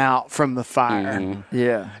went out from the fire. Mm-hmm.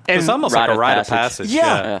 Yeah. And it's almost like a rite of passage.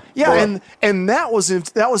 Yeah. And that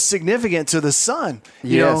was significant to the son.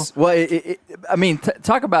 Yes. Well,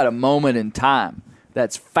 talk about a moment in time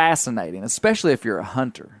that's fascinating, especially if you're a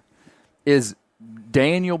hunter, is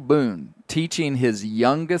Daniel Boone teaching his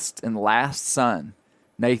youngest and last son,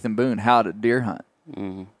 Nathan Boone, how to deer hunt.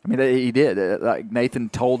 Mm-hmm. I mean, he did. Like Nathan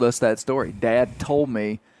told us that story. Dad told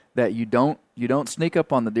me that you don't sneak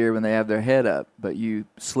up on the deer when they have their head up, but you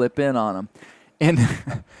slip in on them. And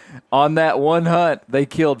on that one hunt, they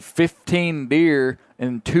killed 15 deer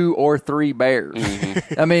and 2 or 3 bears.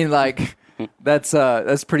 Mm-hmm. I mean, like, that's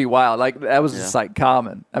pretty wild. Like, that was just like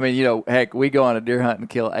common. I mean, heck, we go on a deer hunt and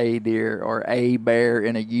kill a deer or a bear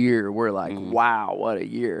in a year. We're like, wow, what a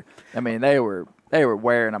year. I mean, they were They were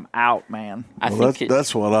wearing them out, man.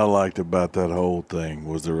 That's what I liked about that whole thing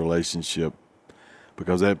was the relationship,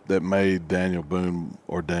 because that made Daniel Boone,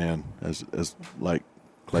 or Dan, as like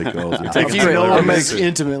Clay calls him. If you know him as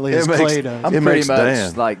intimately as Clay does. I'm pretty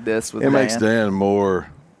much like this with Dan. It makes Dan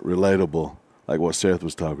more relatable, like what Seth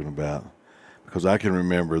was talking about, because I can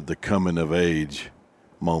remember the coming of age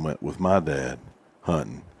moment with my dad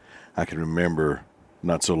hunting. I can remember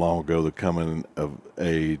not so long ago the coming of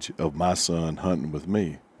age of my son hunting with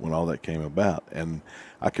me when all that came about. And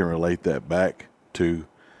I can relate that back to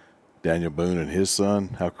Daniel Boone and his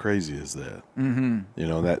son. How crazy is that? Mm-hmm. You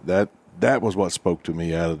know, that was what spoke to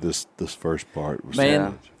me out of this first part.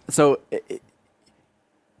 Man, so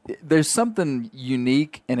there's something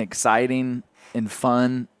unique and exciting and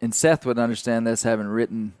fun, and Seth would understand this, having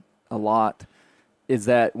written a lot, is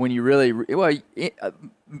that when you really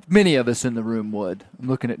many of us in the room would. I'm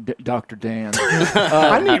looking at Dr. Dan.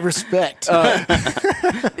 I need respect.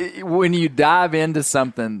 When you dive into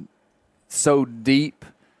something so deep,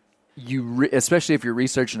 especially if you're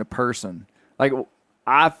researching a person, like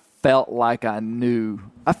I felt like I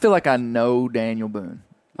feel like I know Daniel Boone.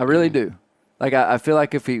 I really do. Like I feel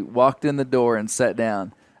like if he walked in the door and sat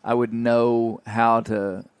down, I would know how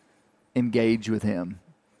to engage with him.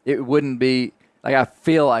 It wouldn't be like, I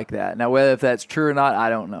feel like that. Now, whether if that's true or not, I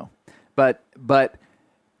don't know. But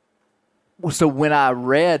so when I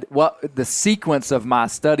read the sequence of my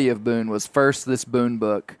study of Boone was first this Boone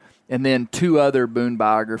book, and then 2 other Boone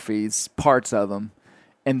biographies, parts of them.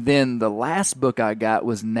 And then the last book I got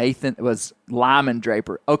was Lyman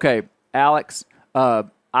Draper. Okay, Alex,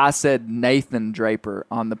 I said Nathan Draper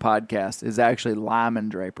on the podcast. Is actually Lyman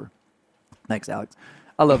Draper. Thanks, Alex.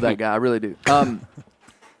 I love that guy. I really do.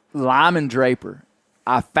 Lyman Draper.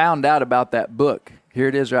 I found out about that book. Here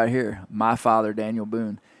it is right here. My Father, Daniel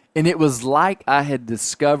Boone. And it was like I had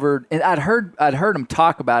discovered, and I'd heard him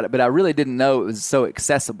talk about it, but I really didn't know it was so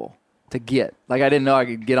accessible to get. Like I didn't know I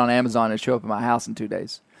could get on Amazon and show up at my house in 2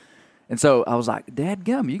 days. And so I was like,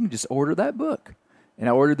 dadgum, you can just order that book. And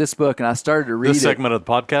I ordered this book, and I started to read it. This segment of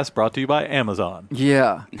the podcast brought to you by Amazon.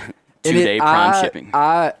 Yeah. 2-day prime shipping.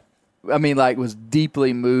 I mean, like, was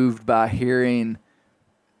deeply moved by hearing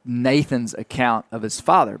Nathan's account of his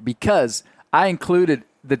father, because I included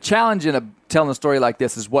the challenge in telling a story like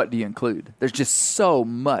this is, what do you include? There's just so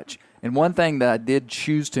much. And one thing that I did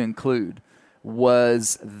choose to include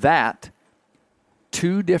was that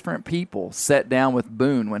 2 different people sat down with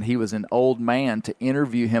Boone when he was an old man to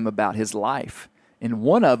interview him about his life. And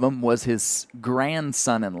one of them was his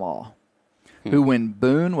grandson-in-law, who, when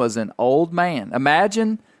Boone was an old man,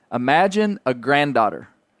 imagine a granddaughter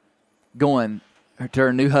going to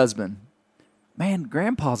her new husband, man,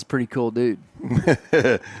 Grandpa's a pretty cool dude.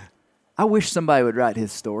 I wish somebody would write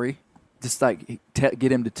his story, just like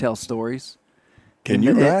get him to tell stories. Can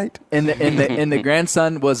you write? And the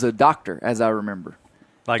grandson was a doctor, as I remember.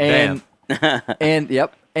 Like Dan. And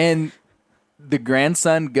yep. And the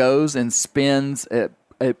grandson goes and spends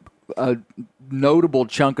a notable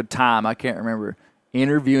chunk of time, I can't remember,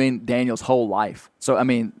 interviewing Daniel's whole life. So, I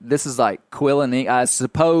mean, this is like quill and ink. I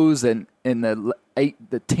suppose in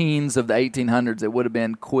the teens of the 1800s, it would have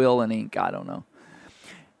been quill and ink. I don't know.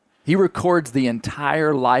 He records the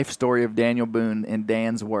entire life story of Daniel Boone in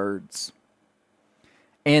Dan's words.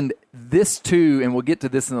 And this too, and we'll get to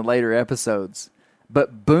this in the later episodes,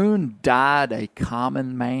 but Boone died a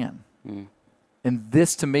common man. And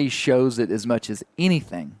this to me shows it as much as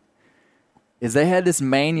anything. Is they had this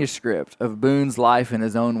manuscript of Boone's life in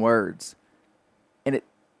his own words, and it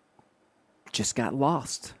just got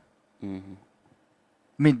lost. Mm-hmm.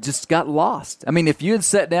 I mean, just got lost. I mean, if you had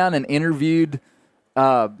sat down and interviewed,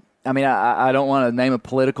 I don't want to name a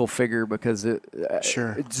political figure because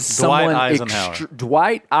sure, it's just Dwight Eisenhower.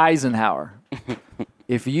 Dwight Eisenhower.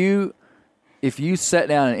 If you sat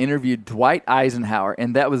down and interviewed Dwight Eisenhower,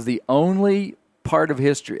 and that was the only part of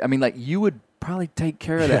history, I mean, like, you would probably take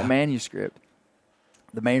care of that manuscript.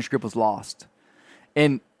 The manuscript was lost,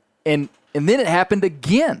 and then it happened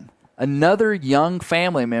again. Another young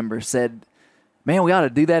family member said, "Man, we ought to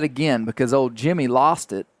do that again because old Jimmy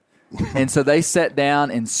lost it." And so they sat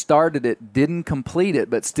down and started it, didn't complete it,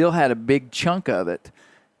 but still had a big chunk of it,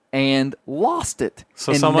 and lost it.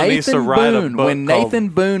 So someone needs to write a book. When Nathan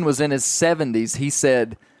Boone was in his 70s, he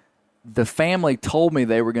said, "The family told me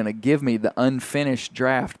they were going to give me the unfinished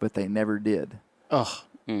draft, but they never did." Ugh.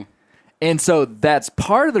 And so that's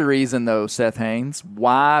part of the reason, though, Seth Haynes,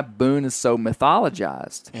 why Boone is so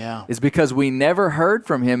mythologized. Yeah. Is because we never heard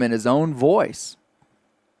from him in his own voice.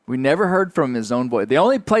 We never heard from his own voice. The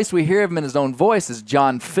only place we hear of him in his own voice is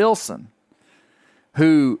John Filson,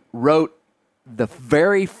 who wrote the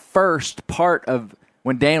very first part of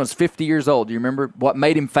when Dan was 50 years old. Do you remember what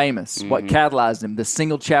made him famous? Mm-hmm. What catalyzed him? The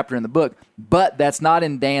single chapter in the book. But that's not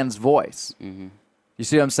in Dan's voice. Mm-hmm. You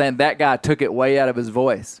see what I'm saying? That guy took it way out of his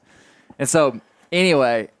voice. And so,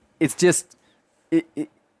 anyway, it's just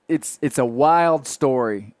it's a wild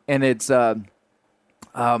story, and it's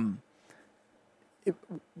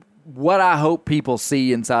what I hope people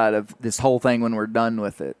see inside of this whole thing when we're done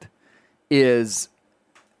with it is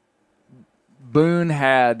Boone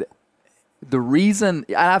had the reason.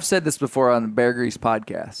 And I've said this before on the Bear Grease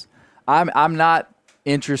podcast. I'm not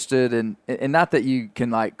interested in, and not that you can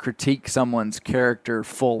like critique someone's character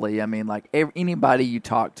fully. I mean, like anybody you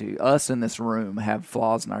talk to, us in this room have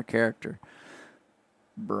flaws in our character.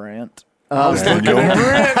 Brent. I was looking at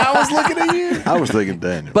Brent. I was looking at you. I was thinking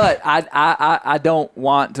Daniel. But I don't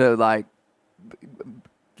want to like,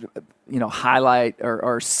 highlight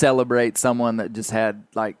or celebrate someone that just had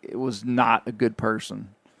like it was not a good person.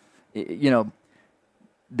 Daniel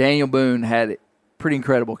Boone had pretty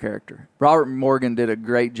incredible character. Robert Morgan did a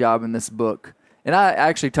great job in this book. And I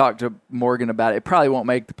actually talked to Morgan about it. It probably won't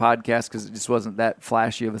make the podcast because it just wasn't that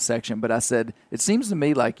flashy of a section. But I said, it seems to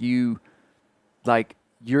me like you're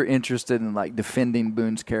interested in like defending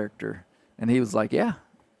Boone's character. And he was like, yeah.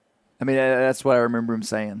 I mean, that's what I remember him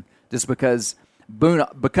saying. Just because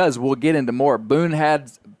we'll get into more, Boone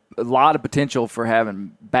had a lot of potential for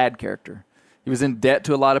having bad character. He was in debt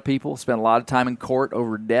to a lot of people, spent a lot of time in court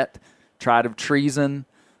over debt, tried of treason.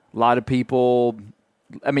 A lot of people,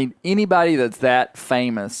 I mean, anybody that's that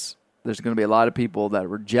famous, there's going to be a lot of people that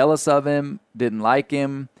were jealous of him, didn't like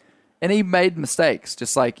him, and he made mistakes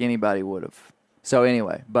just like anybody would have. So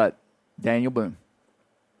anyway, but Daniel Boone.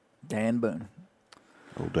 Dan Boone.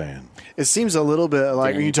 Oh, Dan. It seems a little bit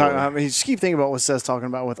like when you talk. I mean, you just keep thinking about what Seth's talking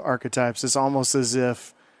about with archetypes. It's almost as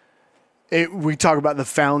if we talk about the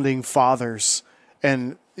founding fathers,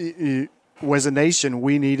 and as a nation,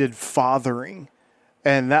 we needed fathering,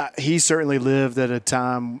 and that he certainly lived at a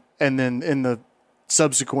time. And then in the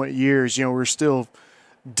subsequent years, we're still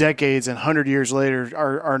decades and 100 years later,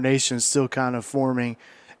 our nation's still kind of forming,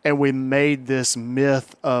 and we made this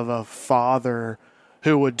myth of a father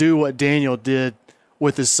who would do what Daniel did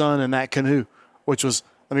with his son in that canoe, which was,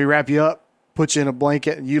 let me wrap you up, put you in a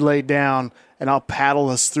blanket, and you lay down, and I'll paddle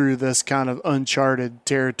us through this kind of uncharted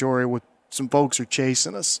territory with some folks are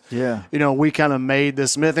chasing us. Yeah. We kind of made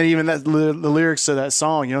this myth. And even the lyrics to that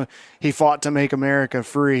song, he fought to make America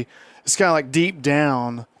free. It's kind of like deep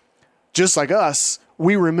down, just like us,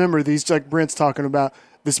 we remember these, like Brent's talking about,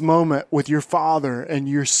 this moment with your father and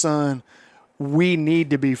your son. We need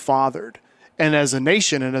to be fathered. And as a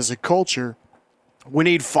nation and as a culture, we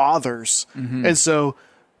need fathers. Mm-hmm. And so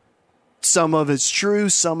some of it's true,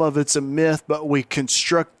 some of it's a myth, but we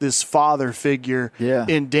construct this father figure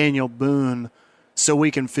in Daniel Boone so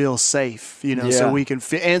we can feel safe, so we can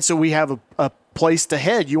feel, and so we have a place to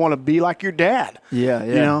head. You want to be like your dad.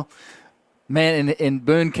 Yeah. Man, and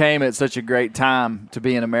Boone came at such a great time to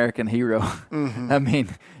be an American hero. Mm-hmm. I mean,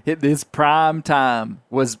 his prime time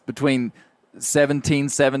was between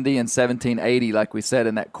 1770 and 1780, like we said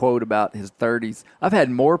in that quote about his 30s. I've had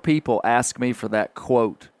more people ask me for that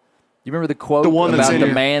quote. You remember the quote about the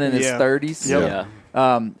man in his 30s? Yep.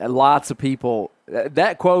 Yeah. Lots of people.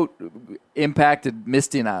 That quote impacted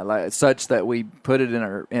Misty and I, such that we put it in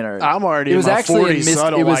our. I'm already in my 40s, so I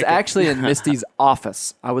don't It was like actually in Misty's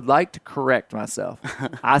office. I would like to correct myself.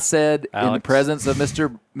 I said in the presence of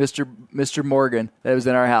Mr. Morgan that it was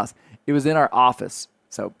in our house. It was in our office.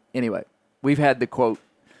 So anyway, we've had the quote,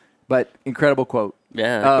 but incredible quote.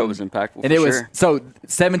 Yeah, that quote was impactful. And it was so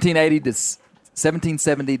 1770 to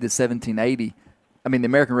 1780. I mean, the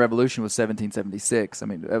American Revolution was 1776. I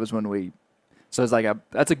mean, that was when we. So it's like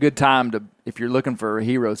that's a good time to, if you're looking for a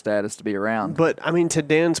hero status, to be around. But I mean, to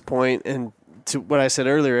Dan's point and to what I said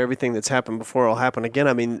earlier, everything that's happened before will happen again.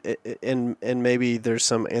 I mean, and maybe there's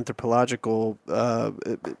some anthropological,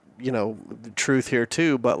 truth here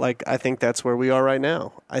too. But like, I think that's where we are right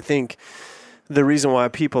now. I think the reason why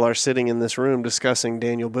people are sitting in this room discussing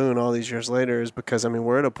Daniel Boone all these years later is because, I mean,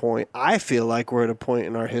 we're at a point, I feel like we're at a point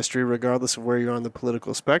in our history, regardless of where you're on the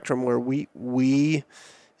political spectrum, where we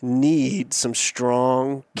need some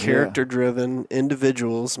strong, character-driven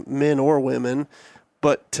individuals, men or women,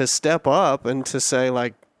 but to step up and to say,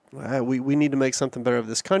 like, we need to make something better of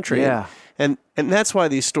this country. Yeah. And that's why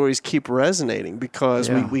these stories keep resonating, because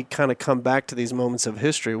we kind of come back to these moments of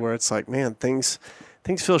history where it's like, man, things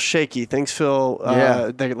feel shaky. Things feel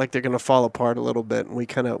like they're going to fall apart a little bit. And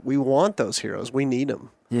we want those heroes. We need them.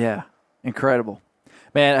 Yeah. Incredible.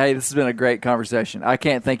 Man, hey, this has been a great conversation. I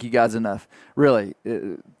can't thank you guys enough. Really,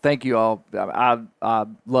 thank you all. I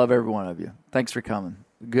love every one of you. Thanks for coming.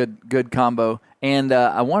 Good combo. And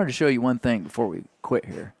I wanted to show you one thing before we quit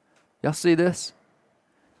here. Y'all see this?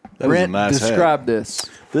 That Brent, is a nice describe hat. this.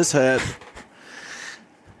 This hat.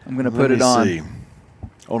 I'm going to put it on. See.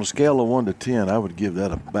 On a scale of 1 to 10, I would give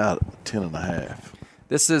that about a 10.5.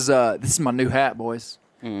 This is my new hat, boys.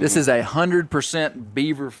 This is 100%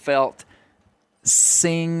 beaver felt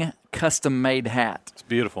Sing custom-made hat. It's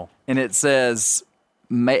beautiful. And it says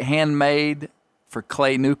handmade for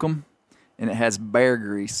Clay Newcomb, and it has bear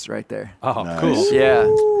grease right there. Oh, Nice. cool. Yeah.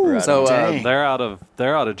 Right So Dang. They're out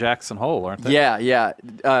of Jackson Hole, aren't they? yeah.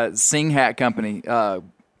 Sing Hat Company.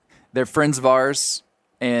 They're friends of ours,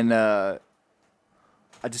 and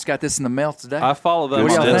I just got this in the mail today. I follow them What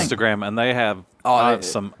do on y'all think? Instagram, and they have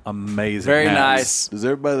some amazing Very hats. nice. Does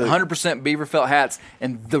everybody 100% beaver felt hats.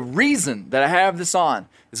 And the reason that I have this on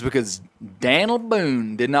is because Daniel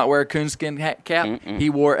Boone did not wear a coonskin hat cap. He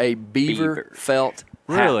wore a beaver felt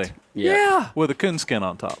hat. Really? Yeah. With a coonskin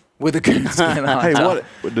on top. With a coonskin on Hey, top.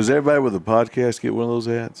 what does everybody with a podcast get one of those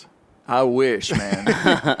hats? I wish, man.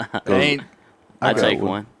 Ain't I'd got take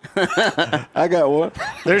one. one. I got one.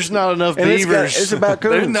 There's not enough And beavers. it's about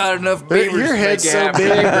coons. there's not enough beavers. Your to head's make so it happen,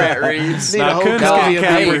 big. Brett Reeves. Need a Now, whole coonskin copy of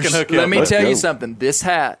cap, we beavers. can hook you Let up. me Let's tell go. you something. This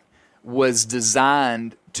hat was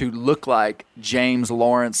designed to look like James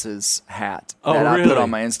Lawrence's hat Oh, that I put really? on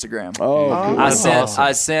my Instagram. Oh, cool. I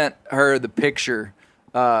sent her the picture.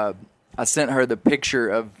 I sent her the picture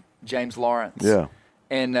of James Lawrence. Yeah.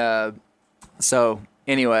 And so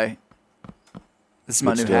anyway, this is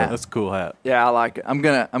my Good new stuff. hat. That's a cool hat. Yeah, I like it. I'm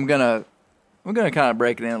gonna kind of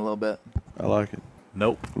break it in a little bit. I like it.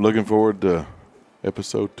 Nope. Looking forward to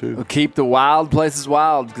episode 2. We'll keep the wild places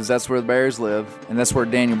wild because that's where the bears live, and that's where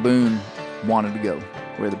Daniel Boone wanted to go,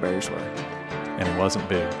 where the bears were. And it wasn't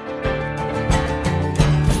big.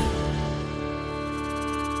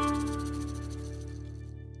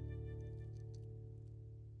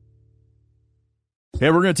 Hey,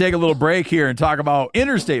 we're going to take a little break here and talk about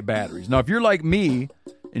Interstate batteries. Now, if you're like me,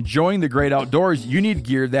 enjoying the great outdoors, you need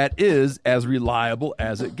gear that is as reliable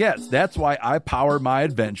as it gets. That's why I power my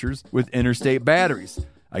adventures with Interstate batteries.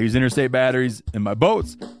 I use Interstate batteries in my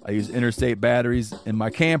boats. I use Interstate batteries in my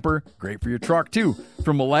camper. Great for your truck, too.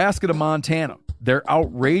 From Alaska to Montana, they're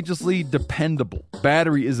outrageously dependable.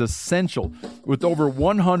 Battery is essential. With over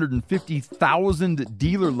 150,000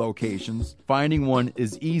 dealer locations, finding one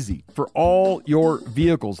is easy. For all your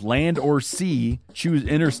vehicles, land or sea, choose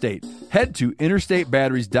Interstate. Head to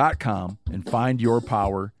interstatebatteries.com and find your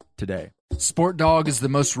power today. Sport Dog is the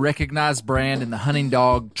most recognized brand in the hunting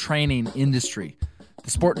dog training industry. The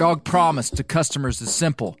Sport Dog promise to customers is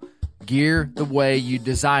simple: gear the way you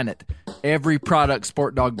design it. Every product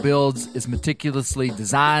Sport Dog builds is meticulously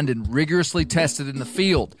designed and rigorously tested in the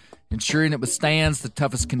field, ensuring it withstands the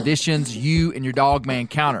toughest conditions you and your dog may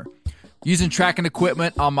encounter. Using tracking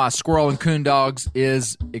equipment on my squirrel and coon dogs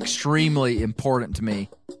is extremely important to me.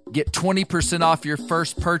 Get 20% off your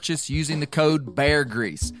first purchase using the code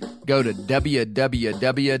BEARGREASE. Go to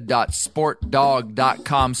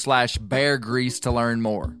www.sportdog.com/beargrease to learn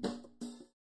more.